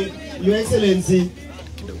chegi Your Excellency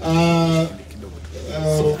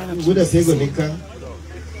Guda sego nika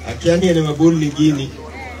akiani ene mabulu ligini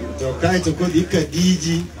to kai to kodi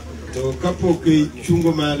kadiji to kapo ke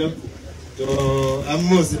chungo malo to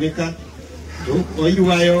amos nika to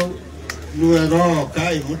oyuayo nuero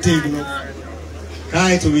kai mutegno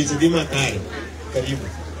kai to wichidima kai karibu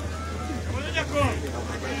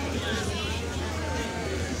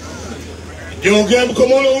Jogem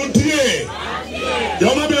Komolo untie.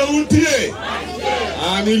 Joma be untie.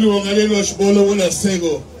 Ani luonga ni loshbolo wala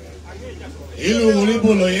sego. Ilu ni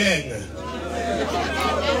bolo yen.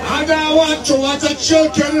 Ada wacho wacha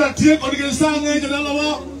choke na tie kod gisanga jana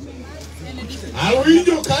lawo.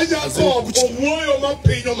 Awinjo kaja ko moyo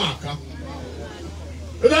mapinyo maka.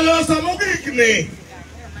 Dala samogikne.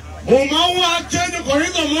 Homa wa chenyo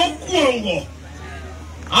korino mokwongo.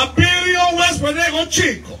 Abirio West Pedego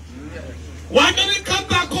Chico. Wakani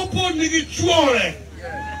kata kopo nigi chuore.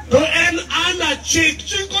 To en ana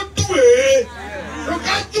chico tue. To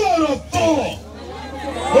ka chuoro fo.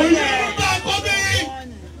 Oye dago bi.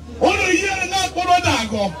 Ono yere na kono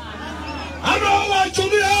dago. Ano wa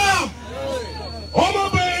chuni ha. Homa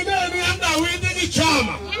be ni anda windi ni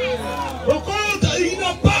chama. Okonta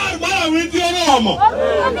ina par mara windi oromo.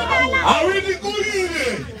 Awindi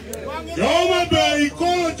kurire. Yoma be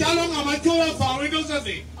ikolo chalo ngamachora fa windi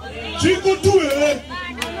sasi. Chico tue.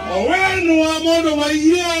 Owenu amono wa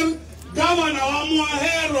yer. Governor wa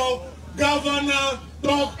Muahero. Governor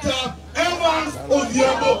Dr. Evans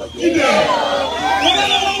Odhiambo Kidero.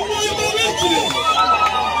 Wadala wa Mwema Wikile.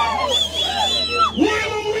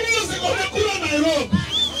 Mwema Mwese kone kura Nairobi.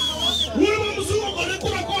 Mwema Msuko kone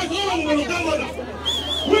kura kwa zora mwelo governor.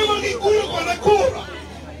 Mwema Kikuyu kone kura.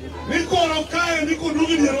 Niko rokae, niko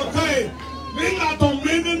nungi ni rokae. Ninga to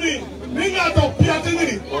mendini. Ninga to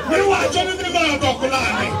piatini. Niwa choni niga to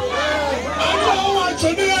kulani. Ano wa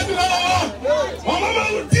choni adila. Mama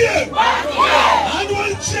utie. Ano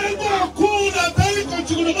chengo kuna tali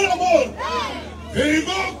konchukuna mara mor.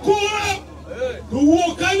 Kirigo kuna.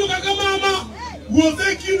 Uwo kanyo kaka mama.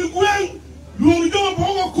 Uwoze kini kwen. Luonjo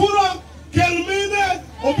pongo kuna. Kelmine.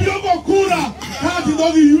 Obiongo kuna. Kati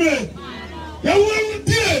dogi yue. Ya uwe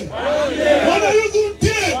utie. Wana yuzu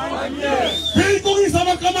utie. Kirigo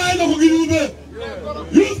kisama kama eno kugirube.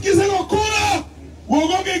 Yuzu kisego kuna.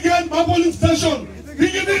 Wogoge gen ma police station.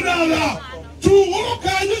 Higini nala. Chuo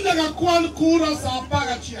kanyo nyaga kwan kura sa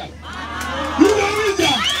paga chia.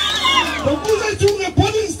 Yugarija. Tokuze chunge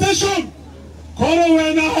police station. Koro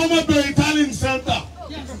wena Homa Bay Talent Center.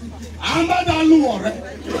 Amba daluore.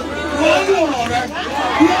 Waluore.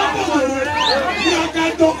 Yabuore.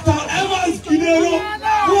 Yaka Dr. Evans Kidero.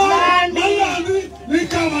 Malani.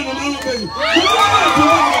 Nikama na Homa Bay.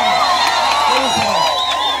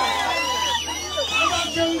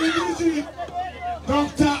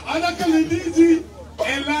 Dr. Anakalidiji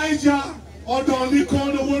Elijah Odoni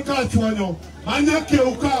Kono Woka Chwanyo. Anya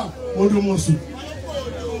Keuka Odomosu.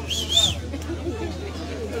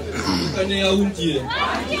 Kane ya untie.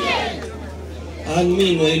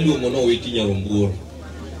 Anmino elu mono weti nyarumbur.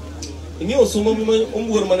 Ingi osumo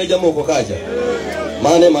umbur mane jamo ko kaja.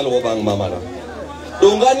 Mane malwo bang mamana.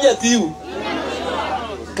 Dongani atiu.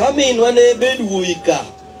 Kamino ane bedu wika.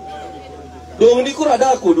 Dong ni kura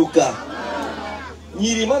da koduka.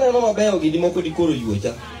 Nyiri mana no mabeyo gi moko di koro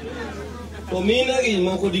yuocha. To mina gi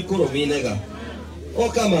moko di koro minega. O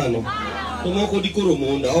kamano. To moko di koro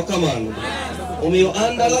monda o kamano. Omiyo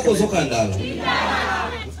andala koso kandala.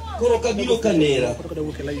 Koro kabilo kanera.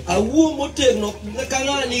 Awuo motegno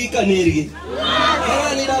kangani kanergi.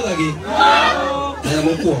 Kangani dalagi. Aya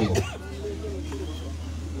mokwongo.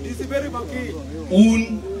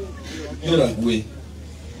 Un yoragwe.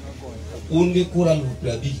 Un gi kura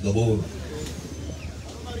lupradich gaboro.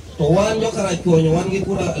 To wan jokara chuonyo wan gi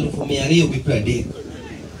kura 230.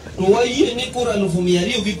 To wayie ni kura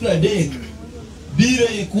 230 bire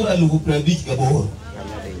i kura 58.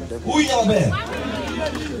 Uya maber.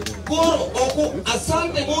 Koro oko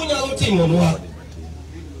asante monya utimo nwa.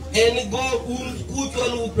 En go un kuchwa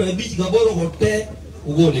 58 gote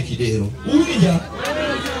ugone Kidero.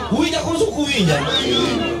 Uya koso kuwinja.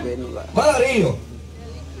 Mara rio.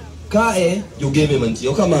 kae jogeme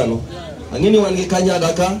mantie kamano ang'eni wan gi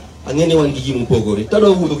kanyada ka ang'eni wan gi jimu pogore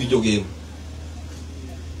tado wuotho gi jogem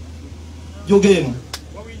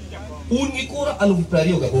un gi kura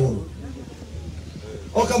 28,000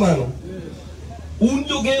 o kamano un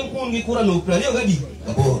jogem un gi kura 28,000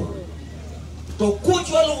 to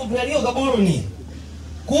kuchu 28,000 ni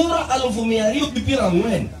kura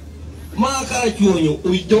 240 ma kara chuonyo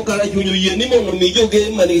ujo kara chuonyo yie ni mondo mi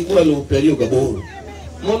jogem mani kura 28,000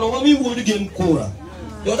 mondo wami wuod gem kura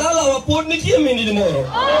jodala wa pod nitie mindi moro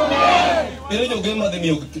ere jogem ma dhi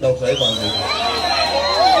miyo Dr. Evans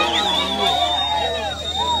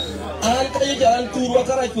an kayo jalan turwa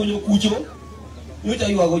kara chuonyo kucho nyocha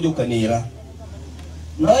yuago jokanera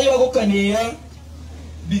na yuago kanera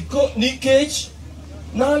nikech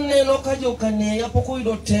naneno ka jokanera pok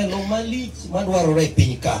oyudo telo malich madwarore e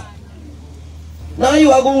piny ka na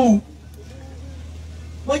yuago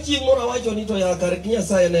machieng' moro awacho ni to ya kare gi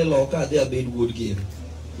Nyasaye ne loka adhi abed wuod gem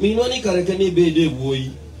minwa ni kare ka ni bede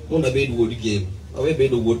wuoyi mondo abed wuod gem awe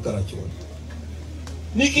bedo wuod karachuon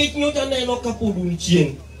nikech nyocha neno ka pod un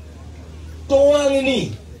chieng' to wang'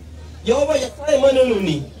 ni Jehova Nyasaye maneno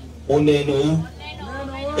ni oneno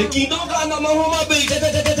e kind oganda ma Homa Bay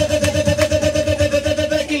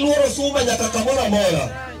kiluoro suma nyaka kamoro amora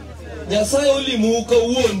Nyasaye olimu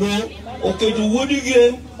kawuono oketo wuodi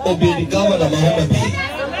gem obed gavana ma Homa Bay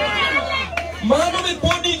mano mi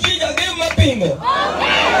pod nitie jagem mapingo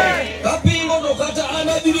kapingo to kata an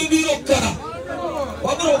abiro ka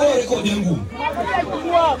wabiro gore kod ngum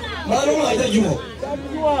mano ng'aja juok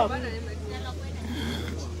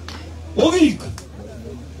Ogik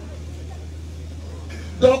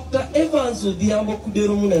Dr. Evans Odhiambo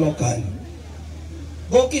Kidero muneno kani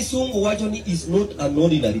go kisungu wacho ni is not an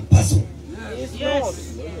ordinary person. Yes.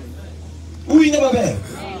 Uwinjo maber.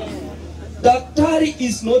 Daktari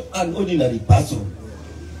is not an ordinary person.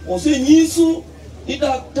 Osenyiso ni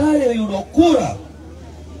daktari oyudo kura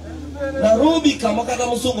Nairobi kama kata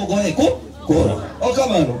musungu goye kura. O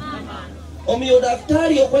kamano. Omiyo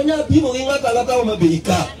daktari okwanya pimo gi ng'ata ng'ata Homa Bay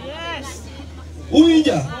ka.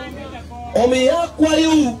 Uwinja. Omiyo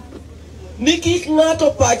akwayo ni kik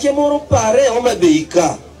ng'ato pache moro pare Homa Bay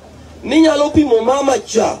ka ni nyalo pimo mama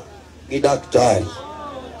cha gi daktari.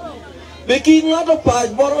 Be kik ng'ato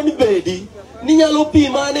pach moro ni bedi ni nyalo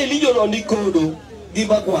pimane lijono ni kodo gi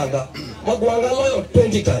Magwanga loyo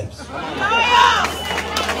 20 times.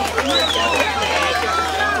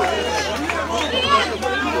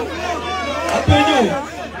 Apenjo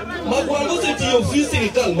Magwanga osetiyo ofisi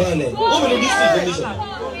sirikal mane obedo district commissioner.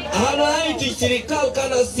 Ana iti sirikal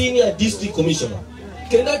kana senior district commissioner.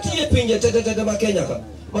 Kenda tiye pinje tete ma Kenya ka.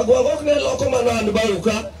 Magwanga ok ne loko manano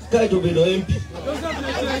baruka kaito bedo MP.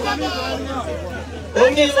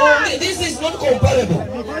 This is not comparable.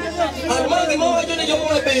 And mangi mawa jone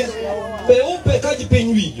Homa Bay pe upe kaji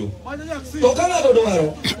piny winjo. To ka ng'ato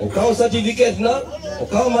dwaro okawo certificate na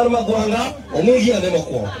okawo mar Magwanga ong'igi ane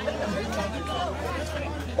mokwongo.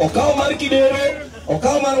 Okawo mar Kidero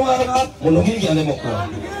okawo mar Wanga mondo ong'igi ane mokwongo.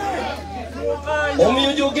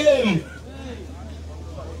 Omiyo jogem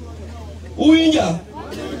uwinja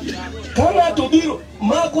ka ng'ato biro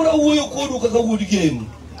makora wuoyo kodu kaka wuod gem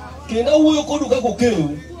kenda wuoyo kodu kaka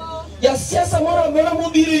okeu ya siasa moro amora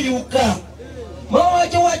mobiro yuka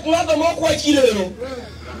mawacho wach ng'ato mok wach Kidero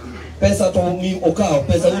pesa to mi okawo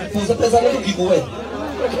pesa ne giko we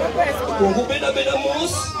kongu beda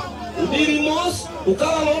mos udiri mos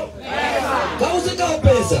ukawo ka usekawo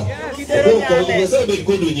pesa ko pesa bed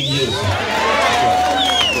kodu nyingi Yesu.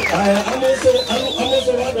 Aya amoso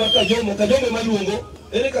wadwa kajomo maluongo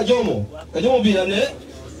ere kajomo bila ne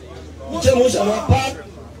chemo shama pat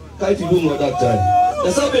kaiti lumo daktari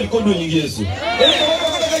na sabe kodu nyingi Yesu ere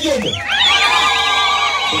kajomo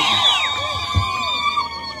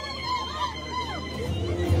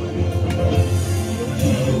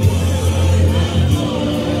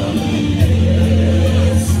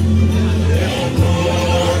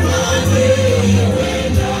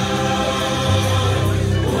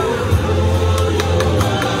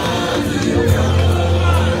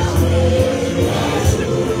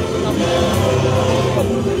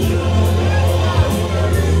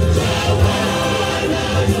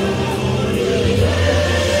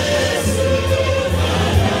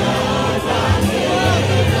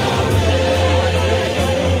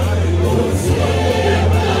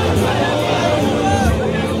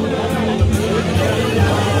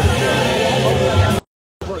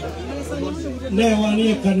ne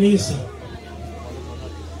wanie kanisa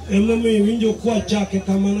emome winjo kwa chake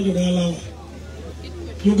kamano jodala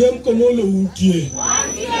jogem Komolo utie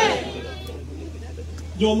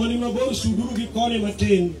joma ni mabor suduru gi kone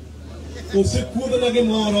matin osekuodho na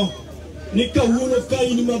gimoro ni kawuono ka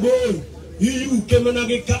in mabor iyuke mana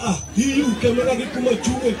gi ka iyuke mana gi kuma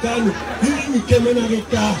chunge kano iyuke mana gi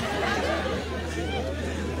ka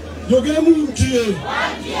jogemu nitie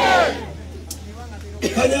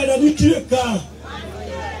Kanyada nitie ka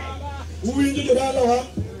uwinjo jodalawa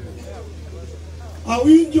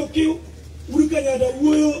awinjo ki uri Kanyada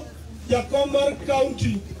wuoyo jakom mar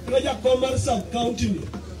county na jakom mar sub county ni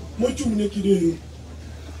mochung' ne Kidero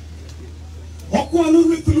okwano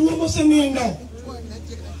ruoth luo mosenindo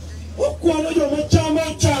okwano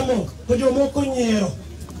joma chamo to jomoko nyiero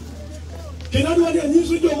kendo adwa ni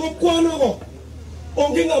anyiso joma okwanogo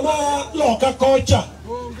onge ng'ama loka kocha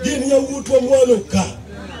gin yawuotwa mwalo ka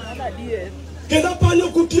kendo apanyo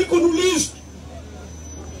kutieko nu list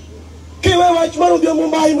kiwe wach mar odhiambo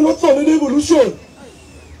mbai manothone devolution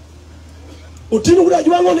otino guda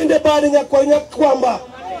jwango ninde bade nyakwamba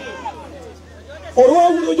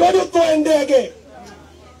orwango jodi otho e ndege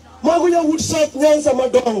mago yawut South Nyanza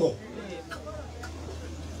madongo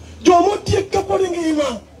jomotiek kapod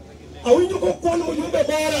ngima awinjo kokwano mojumbe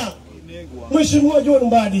mara Mheshimiwa John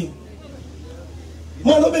Mbadi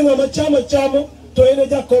mano be ng'ama chamo to ene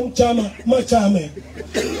jakom chama machame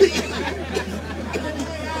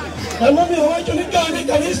Anomi wacho ni kani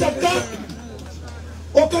kanisa ka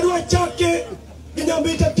okadwa chake gi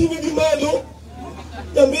nyambita ting'e gi malo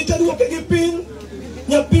nyambita duoke gi piny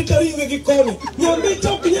nyambita ringe gi koni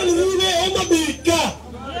nyambita ok nyal riwe Homa Bay ka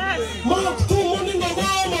mak thumo ni ngogo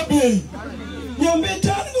Homa Bay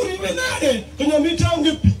nyambita riwe nade to nyambita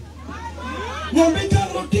onge pi nyambita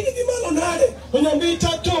rotingi gi malo nade to nyambita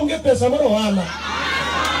tonge pesa mar ohala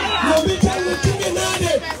nyambita rotingi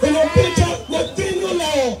nade to nyambita nyathino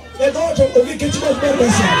lao e dhoto onge kech mar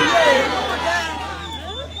pesa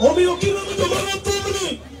omiyo kino joma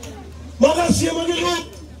rothumni magasiemo gi ruth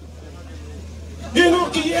gino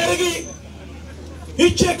kiyergi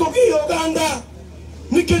icheko gi oganda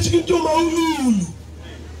nikech gin joma ululu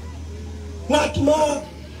ng'at ma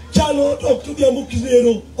chalo ok tudhiambo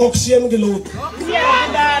Kidero ok siem gi luth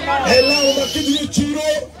e law ma kidhi chiro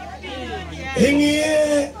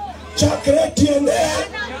ing'iye chakre tiende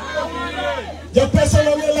japesa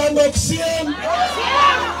mang'elando ok siem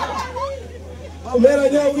omera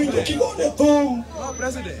nya awinjo kigone thum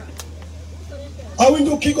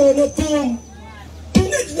awinjo kigone thum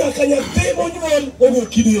teenage nyaka nyathi monyuol ong'e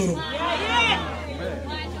Kidero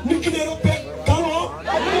ni Kidero pek kang'o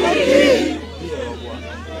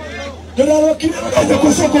jodala Kidero donjo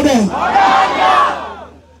koso kodonjo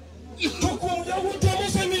to kuom jawuote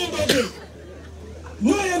mosenindogi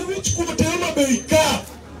noen wich kuom Homa Bay ka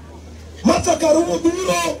Martha Karua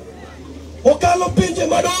biro okalo pinje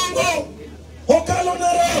madongo okalo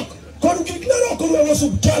Narok kod gik Narok onwang'o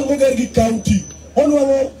osuptal moger gi county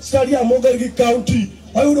onwang'o stadium moger gi county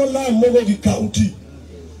oyudo lam moger gi county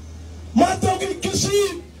Martha gi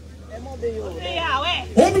Kisii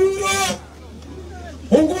obiro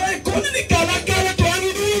ongwae koni ni kala to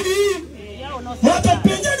ang'idigi Martha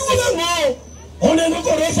pinje duogo ang'o oneno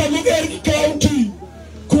gorofa moger gi county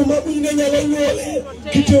kuma mine nyalo nyuole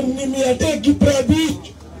kiteni 350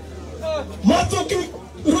 Martha gi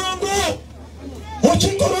Rongo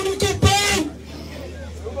ochikoro ni kopang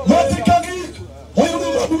Martha kagi oyudo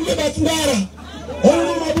mabule bat ndara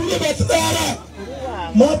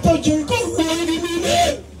Martha ochikoro ni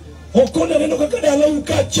mine okone neno kaka dala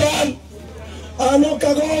uka chal ano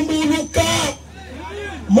kago mbulu ka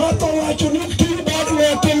Martha wacho ni tin bad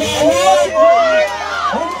weto mawe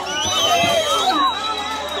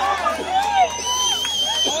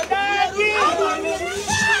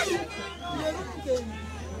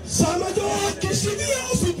sama jo Kisii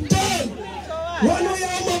hospital wano ya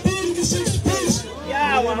Homa Bay gi 6 piece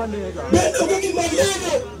bendo gi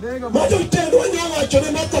mariego majo tendo wanyo wacho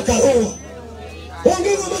ni Martha Karua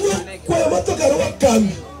onge ng'ama kwayo Martha Karua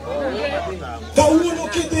kambi kawuono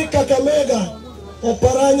kidhi Kakamega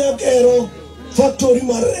oparanya gero factory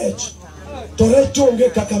mar rech to rech onge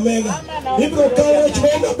Kakamega ibro kawo rech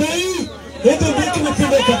Homa Bay idhi ndik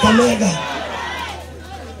nyithinde Kakamega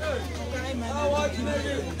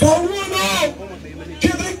kawuono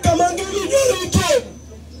kidhi kamangili nyorito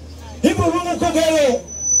ibro luongo kogero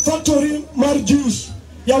factory mar juice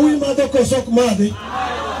yawi madho kosok madhi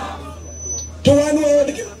to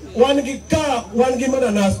wan gi ka wan gi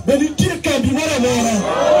mananas be nitie kambi moro amora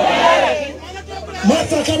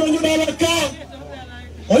Martha kanonyo dala ka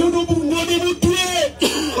oyudo bungoni mutwe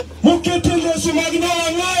mokete leso mag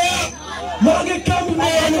nawang'aya magi kambi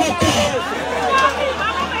moro ka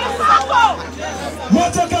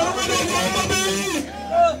Martha Karua donjo Homa Bay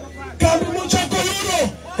kambi mochako yudo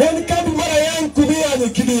en kambi mar ayany kumiyanye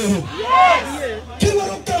Kidero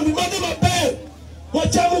kidwaro kambi madhi maber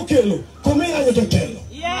wachamo kelo komi yanyo jotelo.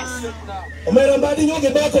 Omera mbadi nyoge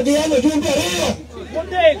bako gi yanyo jumbe ariyo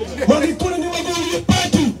magikuni ni waguli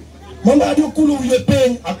pati mambadi okulu uye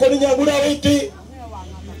peny akoni nyagura witi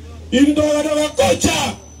ili doga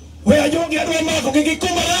kocha wea jogi adwa mako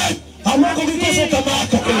gigikuma rai amako gikoso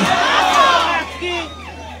kamako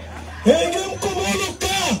Hege Komolo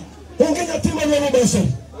ka onge nyatima nyono basa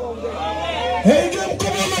Hege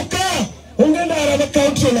Komolo ka onge ndara ba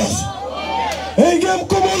councilors Hege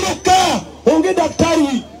Komolo ka onge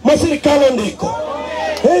daktari masirikalo ndiko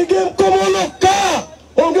Hege Komolo ka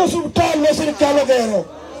onge hospital masirikalo gero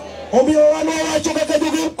Omiyo wana wacho kaka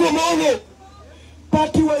Hege Komolo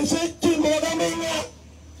Pati wa ise chimo gamenya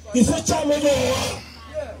Ise chamo jowa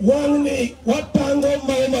Wangni watango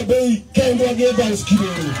mama bei kendo ageba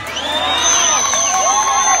uskidero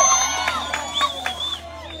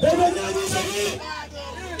Bebe nyanyi sagi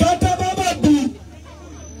Kata baba bi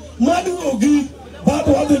Madu ogi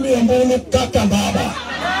Babu wadi miambono kaka baba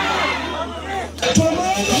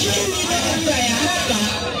Tumaona bei Mafuta ya hapa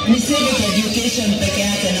ni civic education peke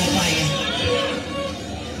yake nafanya.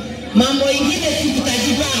 Mambo ingine si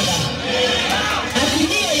tutajipanga.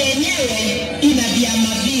 Azimio yenyewe ina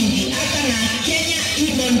vyama vingi. Hata na Kenya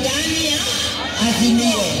imo ndani ya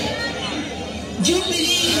Azimio.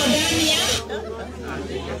 Jubilee imo ndani ya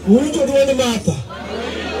Uito duwani mata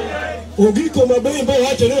Ogiko mabimbo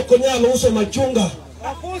wache leo konyalo uso machunga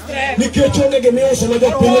Nikechonge gemeo uso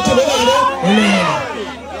majo pinyote mwano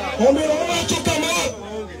Omiro wacho kama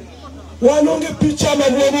Wanonge picha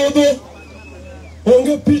mamuamodo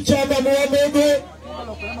Onge picha mamuamodo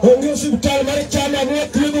Onge hospital mare chama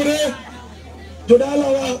mwakligure Jodala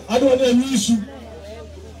wa adwane ya nisu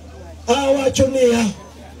Awacho niya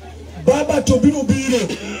Baba to biro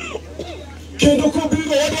Kendo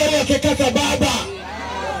kubiro wadwaro wake kaka baba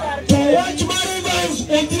To wach marivans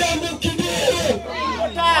Ondiramu kidero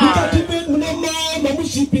Nikatibet mnama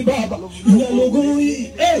mamusipi baba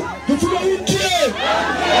Inalogoi Kufuna intie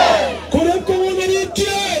Koremko wana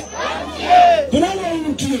intie Kunalo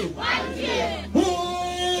intie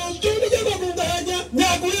Tuni jama munganya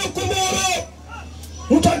Nyaguyo Komoro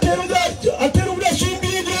Ateru mda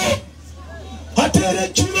sumbigo Atere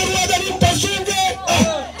chuno wadari mtasunge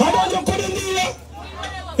Hamojo kodeniwa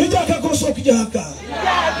Ijaka koso kijaka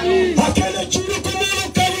Hakele chuno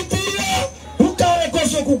Komoro kalipia Ukawe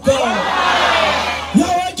koso kukawa Na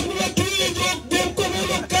watu ni watu hiyo Dem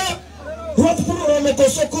Komoro ka Wapuru rome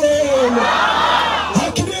koso kurono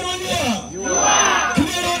Hakidero nia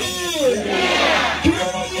Kidero nia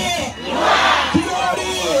Kidero nia Kidero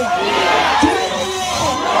nia Kidero nia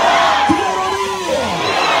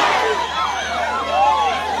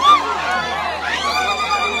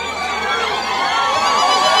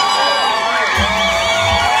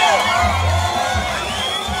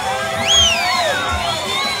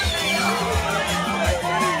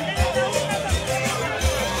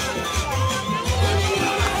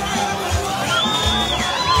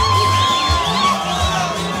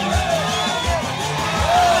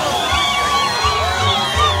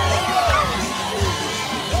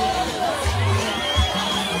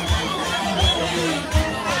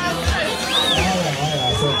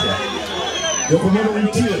Komolo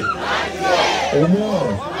untie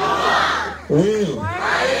Omor Will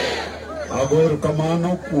Agor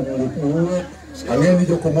kamano kuwe Angeni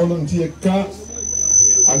jo Komolo untie ka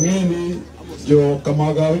Angeni jo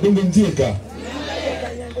Kamaga udungu untie ka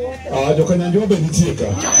Jo Kanyanjobe untie ka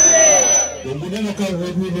Mbuneno ka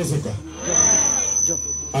uwedu nesuka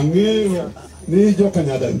Angeni ni jo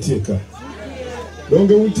Kanyada untie ka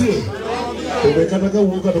Donge untie Tebe kataka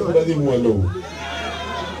uoka tokudadi mwalo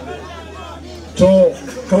To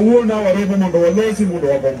kawuona waromo mondo walosi mondo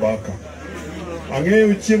wagombaka.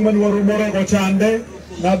 Ang'eyo chieng' mane waromore go chande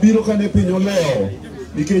nabiro kane piny oleo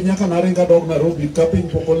nikech nyaka naringa dog Nairobi ka piny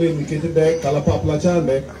pok olil nikech ndek kalapapla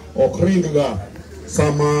chande ok ring ga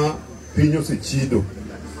sama piny osechido.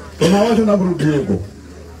 To nawacho nabiro duogo.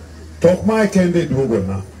 To ok mae kende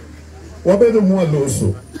duogona. Wabedo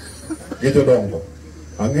mwaloso gi jodongo.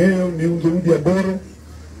 Ang'eyo ni un dhoudi aboro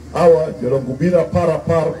awa jodongo bira par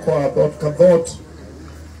koa dhot ka dhot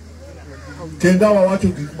kendo awa wacho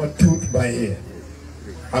gik matut maiye.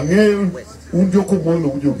 Ang'eyo un jo Komolo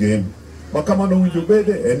ujo game makamano winjo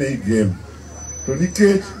bede en ei game to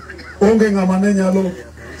nikech onge ng'ama ne nyalo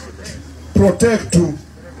protectu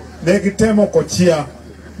ne gitemo kochia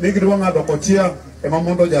ne gidwa ng'ado kochia ema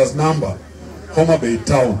mondo jazz number Homa Bay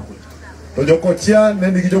town to jo kochia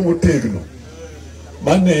ne nigi jomo tegno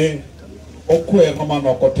mane okwe mama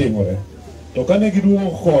no kotimore to kane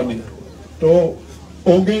giduogo koni to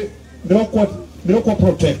onge ne okwa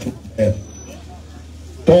protect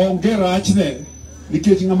to onge rachne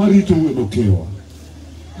nikech ng'ama rito welo kewa.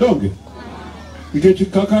 Donge?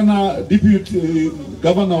 Nikech kaka na deputy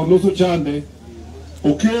governor oloso chande,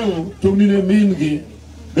 okeo tonine mingi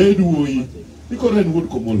beduoi, ikore en wuod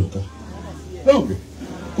Komolo ka. Donge?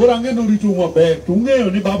 Koro ang'eno rito maber, to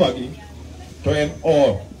ung'eyo ni babagi to en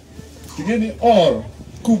or. Ting'e ni or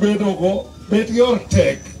kubedo go bet gi or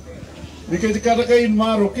tek. Nikech kata ka in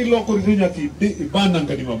maro kiloko rito nyaki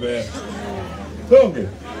ibananga ni maber. Donge?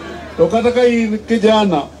 To kata ka in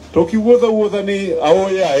kijana to kiwuotha ni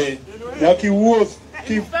aoyae, nyaki wuoth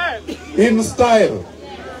in style.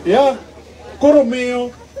 Ya, koro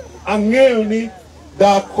miyo ang'eyo ni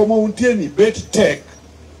dak koma untie ni bet tek.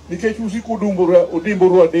 Nikech usiko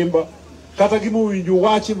udimboru adimba, kata gima uwinju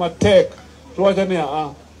wachi matek, to wacha ni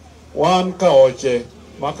wan kaoche,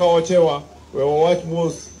 ma kaochewa, we wawach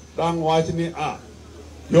mos, dang' wach ni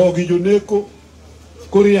yogi joneko,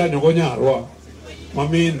 kori yanyogo nyarwa,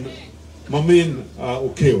 mamin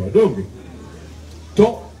ukewa, donge?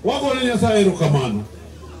 To, wagone Nyasaye erokamano,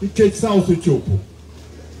 nikech sa osechopo,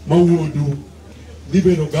 ma wuodu dhi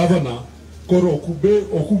bedo gavana, koro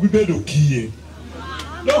okubibedo kiye.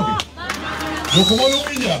 Donge? Komolo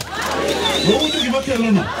winja? Wawuodo gima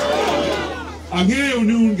kelono. Ang'eyo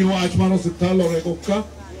ni un gi wach mar osiptal orego ka,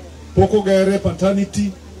 pok ogere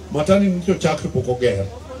maternity to chak to pok oger.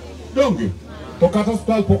 Donge? To kata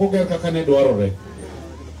osiptal pok oger kaka ne dwarore.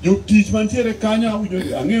 Jotich mantiere kanyo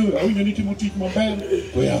awinjo ni timo tich maber,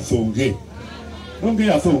 to yath onge. Donge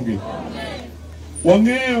yath onge?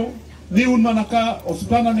 Wang'eyo ni un mana ka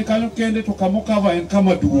osiptal ni kanyo kende, to kamo cover en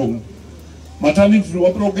kama duong'. Maternity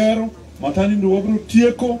wabro gero, maternity wabro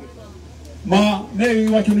tieko, ma ne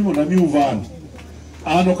iwacho ni mondo miu van.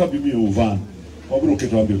 Ano ka bimiu van, wabro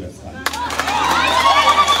keto ambulance kanyo.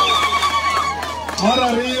 Mar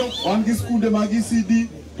ariyo, wan gi skunde mag ECD,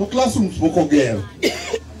 to classrooms pok oger.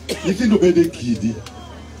 Nyithindo bede kidi.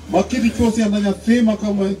 Ma kidi chosi anda nyathi ma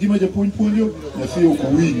kama gima japuonj puonjo, nyathi ok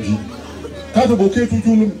winji. Kata boketo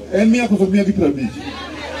chulo en 150.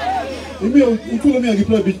 Imiyo uchulo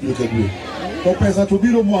 150 dwe ka dwe. To pesa to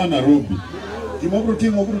biro moa Nairobi. Gima wabro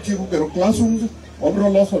tieko gero classrooms, wabro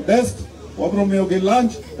loso desk, wabro miyo gi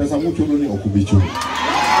lunch, pesa muchulo ni ok ubi chulo.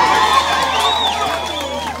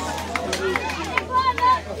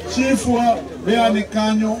 Chief wa beani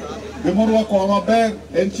kanyo, bemoro wako maber,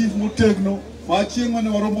 en chief motegno, ma chieng' mane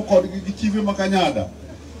waromo kodgi gi chife makanyada,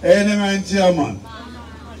 en chairman.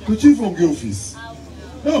 To chief onge office.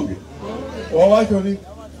 Donge? Wawacho ni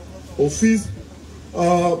office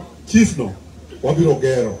chief no wabiro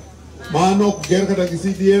gero. Mano ok ger kata gi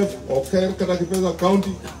CDF, ok ger kata gi pesa county,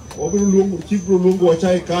 wabiro luongo chief biro luongo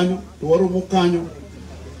wachae kanyo, to waromo kanyo,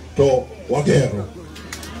 to wagero.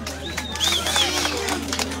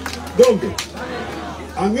 Donge?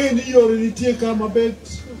 Ang'e ni yore nitie ka bet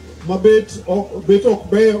ok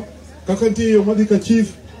beyo, kaka nitie yo madhi ka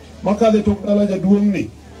chief, makadhe tok dala jaduong' ni.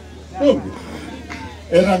 Donge?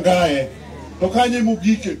 Erangae, to kanye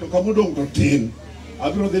mugike, to kamodong' to tin.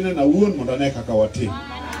 Abiro dhine na wuon mondo ane kaka watim.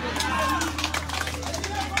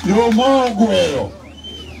 Yo ma ogweyo,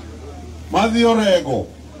 madhi orego,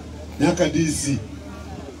 nyaka DC,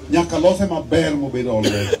 nyaka lose maber mobedo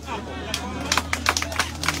olwego.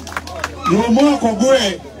 Yo ma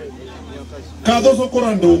ogwe, kadho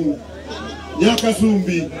sokora ndongo, nyaka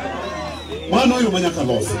Sumbi, mano yo ma nyaka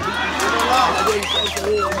lose.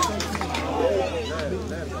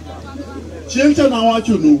 Chieng'cha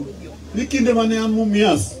nawacho nu, ni kinde mane an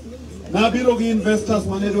Mumias, nabiro gi investors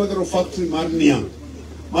mane dwa gero factory mar niang'.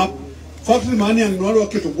 Ma factory mar niang' nwadwa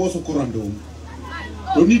keto boso korandong'.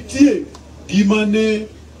 To nitie gima ne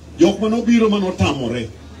jok manobiro manotamore.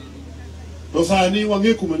 To sani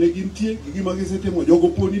wang'e kuma ne gintie, gi gima gisetimo, jogo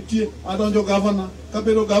po nitie, adonjo governor,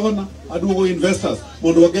 kabedo governor, aduogo investors,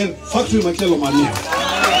 mondo wager factory machielo mar niang'.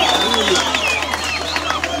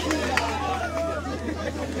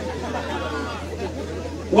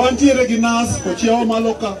 Wantiere gi nas, kochiawa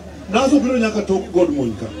malo ka, nas obiro nyaka tok god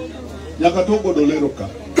muny ka, nyaka tok god olero ka.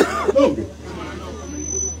 Donge?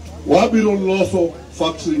 Wabiro loso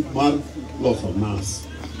factory mar loso nas.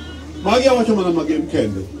 Magi awacho mana magem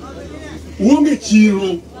kende. Uonge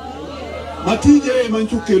chiro, matije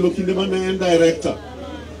mancho kelo kinde mane en director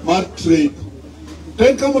mar trade.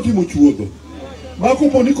 Ten kama timo chuodho,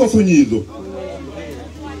 makopo ni koso nyidho,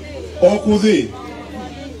 ok udhi,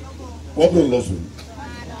 wabiro loso.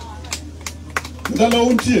 Ndalo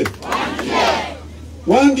untie?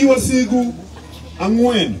 Wangi wasigu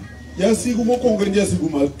ang'wen. Jasigu mokwongo en jasigu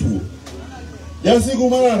mar tuo. Jasigu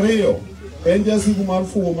mar ariyo en jasigu mar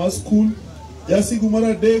fuwo mar skul. Jasigu mar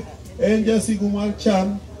adek en jasigu mar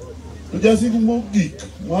cham. To jasigu mogik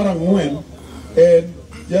mar ang'wen en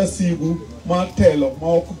jasigu ma telo ma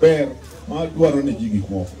ok ber ma dwaro ni ji gik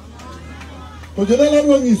moko. To jodala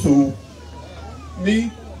dwa nyisou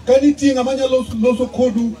ni ka nitie ng'ama nyalo loso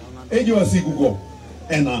kodu e jo asigu go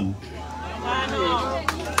en an.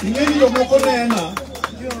 Ing'e ni jomoko nena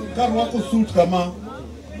ka rwako sut kama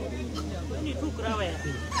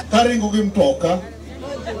karingo gi mtoka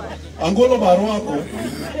angolo barwako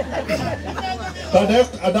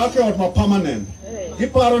adake ot ma permanent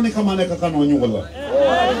giparo ni kamane kaka nonyuola.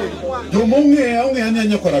 Jomong'eya ong'eya ni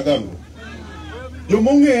anyakora gango,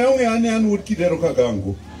 jomong'eya ong'eya ni an wuod Kidero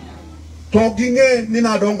Kagango. To ging'e ni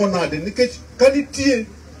nadongo nade nikech ka nitie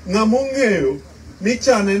ng'ama ong'eyo ni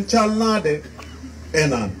chan en chal nade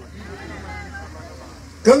en an.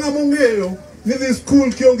 Ka ng'ama ong'eyo ni dhi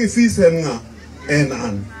skul kionge fees en ng'a en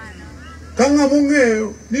an. Ka ng'ama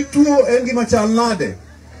ong'eyo ni tuo en gima chal nade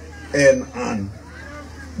en an.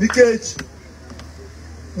 Nikech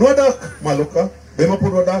nwadak malo ka be ma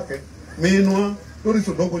pod wadake minwa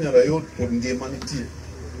toriso dongo nyara yot pod ngima nitie.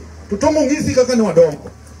 To tomo ng'isi kaka ne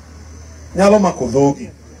wadongo nyalo mako dhogi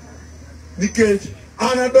nikech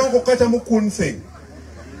an adongo kachamo kuon sing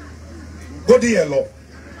godielo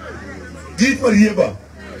git marieba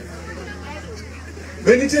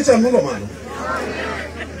be nitie chamulo mano.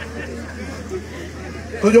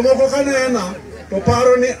 To jomoko kanena to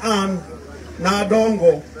paro ni an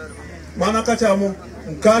nadongo mana kachamo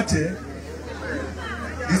mkate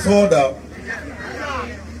gi soda.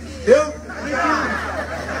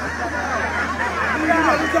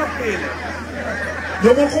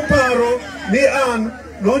 Jomoko paro ni an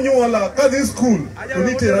nonyuola kadhi skul to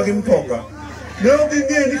nitera gi mtoka. Ne ok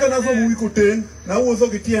ing'e ni kanasomo wi Koteng nawuotho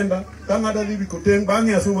gi tienda ka ng'ada dhi wi Koteng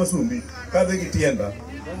bang'e asoma Sumbi kadhi gi tienda.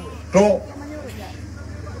 To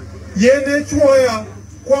yene chwoya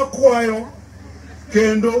kwakwayo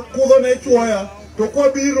kendo kudho ne chwoya to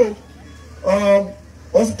kwabiro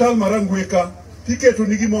hospital marangweka tiketo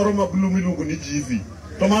ni gimoro ma blue miluongo ni GV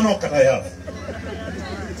to mano ok kata yath.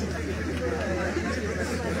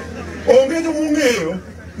 Onge jomong'eyo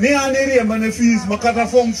ni an iriemba ne fees ma kata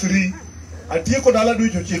form 3 atieko dala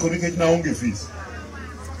dweche 9 nikech naonge fees.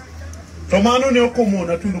 To mano ne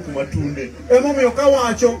okomona tundu kuma tunde. Emomiyo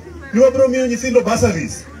kawacho ni wabiro miyo nyithindo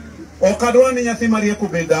bursaries, ok adwa ni nyathi marieko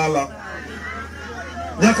bed dala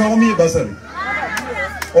nyaka omiye bursary.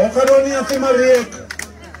 Ok adwa ni nyathi mariek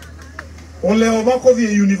olewo makodhi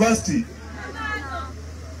e university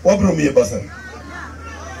wabiro miye bursary.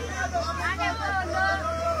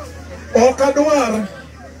 Ok adwar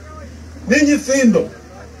ni nyithindo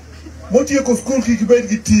motieko skul kik bed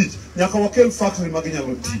gi tich nyaka wakel factory ma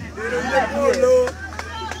ginyalo ti.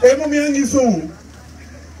 Emomiyo anyisou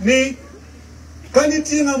ni ka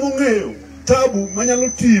nitie ng'ama ong'eyo tabu manyalo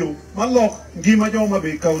tiyo malok ngima joma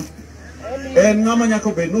be kaunti en ng'ama nyaka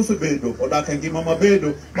bed nosebedo odak e ngima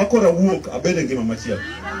mabedo makora wuok abed e ngima machielo.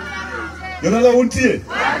 Jodala untie?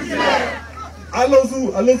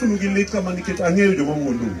 Alosu gi lit kama nikech ang'eyo joma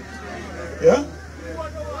wuondu.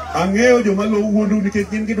 Ang'eyo joma lo wuondu nikech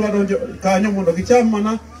gin gidwa donjo kanyo mondo gicham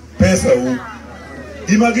mana pesa u.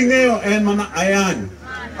 Gima ging'eyo en mana ayany.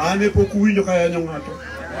 Ane pok uwinjo ka ayanyo ng'ato,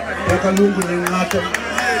 pok aluongo ne ng'ato,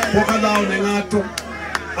 pok adhawo ne ng'ato.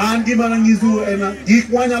 An gima nang'isu en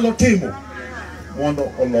gik wanyalo timo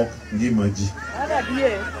mondo olok ngima ji.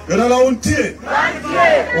 Jodala untie?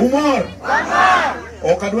 Umor?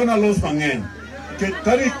 Ok adwa nalos mang'eny nikech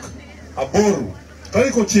tarik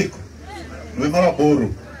 9 dwe mar 8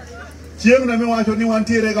 chieng' ne miwacho ni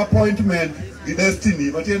wantiere gi appointment gi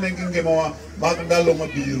destiny matiende gi ngimawa mag ndalo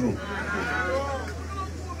mabiro.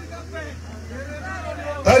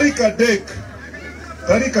 Tarik 3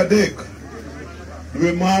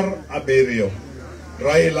 dwe mar 7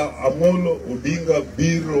 Raila Amolo Odinga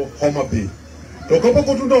biro Homa Bay. To kapok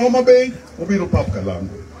otundo Homa Bay obiro pap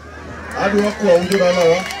Kalango. Adwa kwawu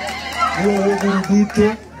jodalawa wuoguru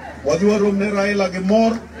duto wadhi warom ne Raila gi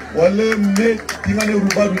mor walem ne ting'ane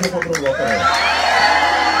urubadu to kodro rwakore.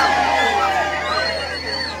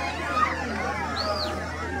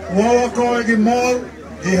 Wawakowe gi mor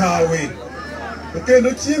gi hawi. To kendo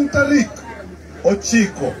chieng' tarik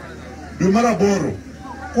 9 dwe mar 8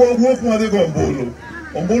 kwa wuok wadhi go ombulu.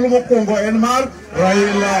 Ombulu mokwongo en mar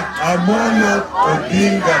Raila Amolo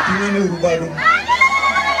Odinga ting'ane urubadu.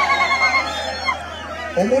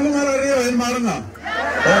 Ombulu mar ariyo en mar ng'a?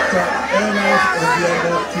 Dr. Enos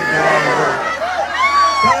Odhiambo Kidero.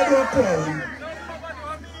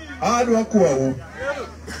 Adwa kwawu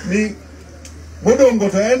ni modongo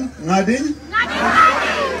to en ng'adi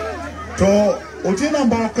to Otieno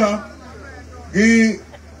Mboka gi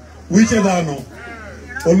wiche dhano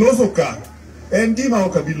oloso ka en gima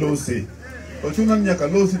ok abi lose. Ochuna nyaka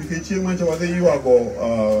losi nikech chieng' mancha wadhi ywago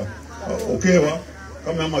okewa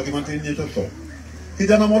kama ama gima tin nyeto to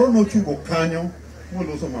kijana moro no chungo kanyo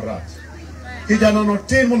moloso marach kijana no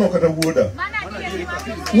tin mono kata wuoda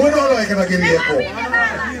oloe kata gi rieko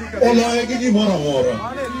oloe gi gimoro amora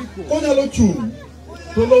konyalo chung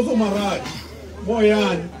to loso marach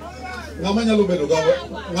moyany ngama nyalo bedo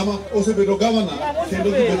ngama osebedo gavana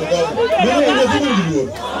kendo bedo gavana mano nyalo duon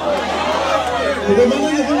to mano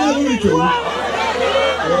nyalo rito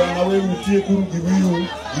ora nawe utie kuru gi wiu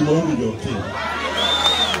gima owinjo tim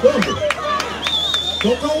donge to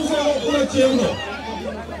kause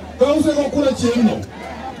go kura chieng'no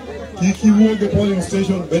kik iwuoge polling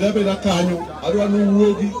station beda kanyo adwa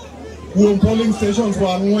nuwuogi kuom polling stations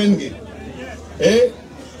wa ang'wen gi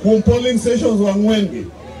kuom polling stations wa ang'wen gi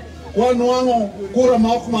kwanwang'o kura ma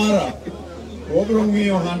ok mara to wabiro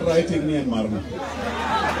ng'iyo handwriting ni en marna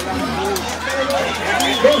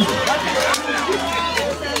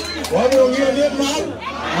wabiro ng'iyo ni en mar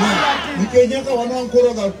nikech nyaka wanwang'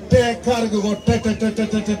 kura ga te kargi go te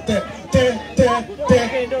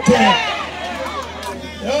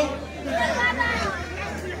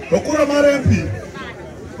to kura mar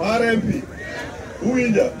MP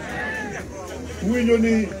uwinjo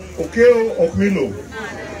ni okeo ok milo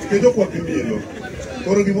nikech ok wakimielo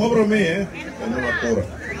koro gima wabiro miye en mana kura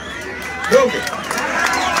donge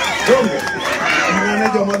ng'ane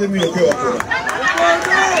joma dhi miyo okewa kura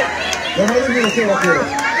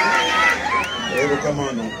ero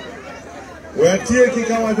kamano we atieki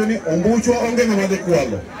kawacho ni ombuchwa onge ng'ama dhi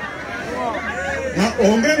kwalo na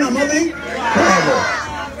onge ng'ama dhi kwalo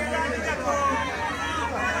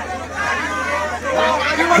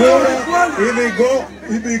kura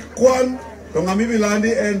idhi kwan to ng'ama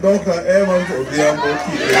ibilandi en Dr. Evans Odhiambo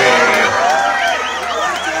Kidero.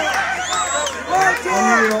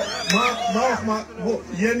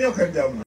 Yeni ok en jamna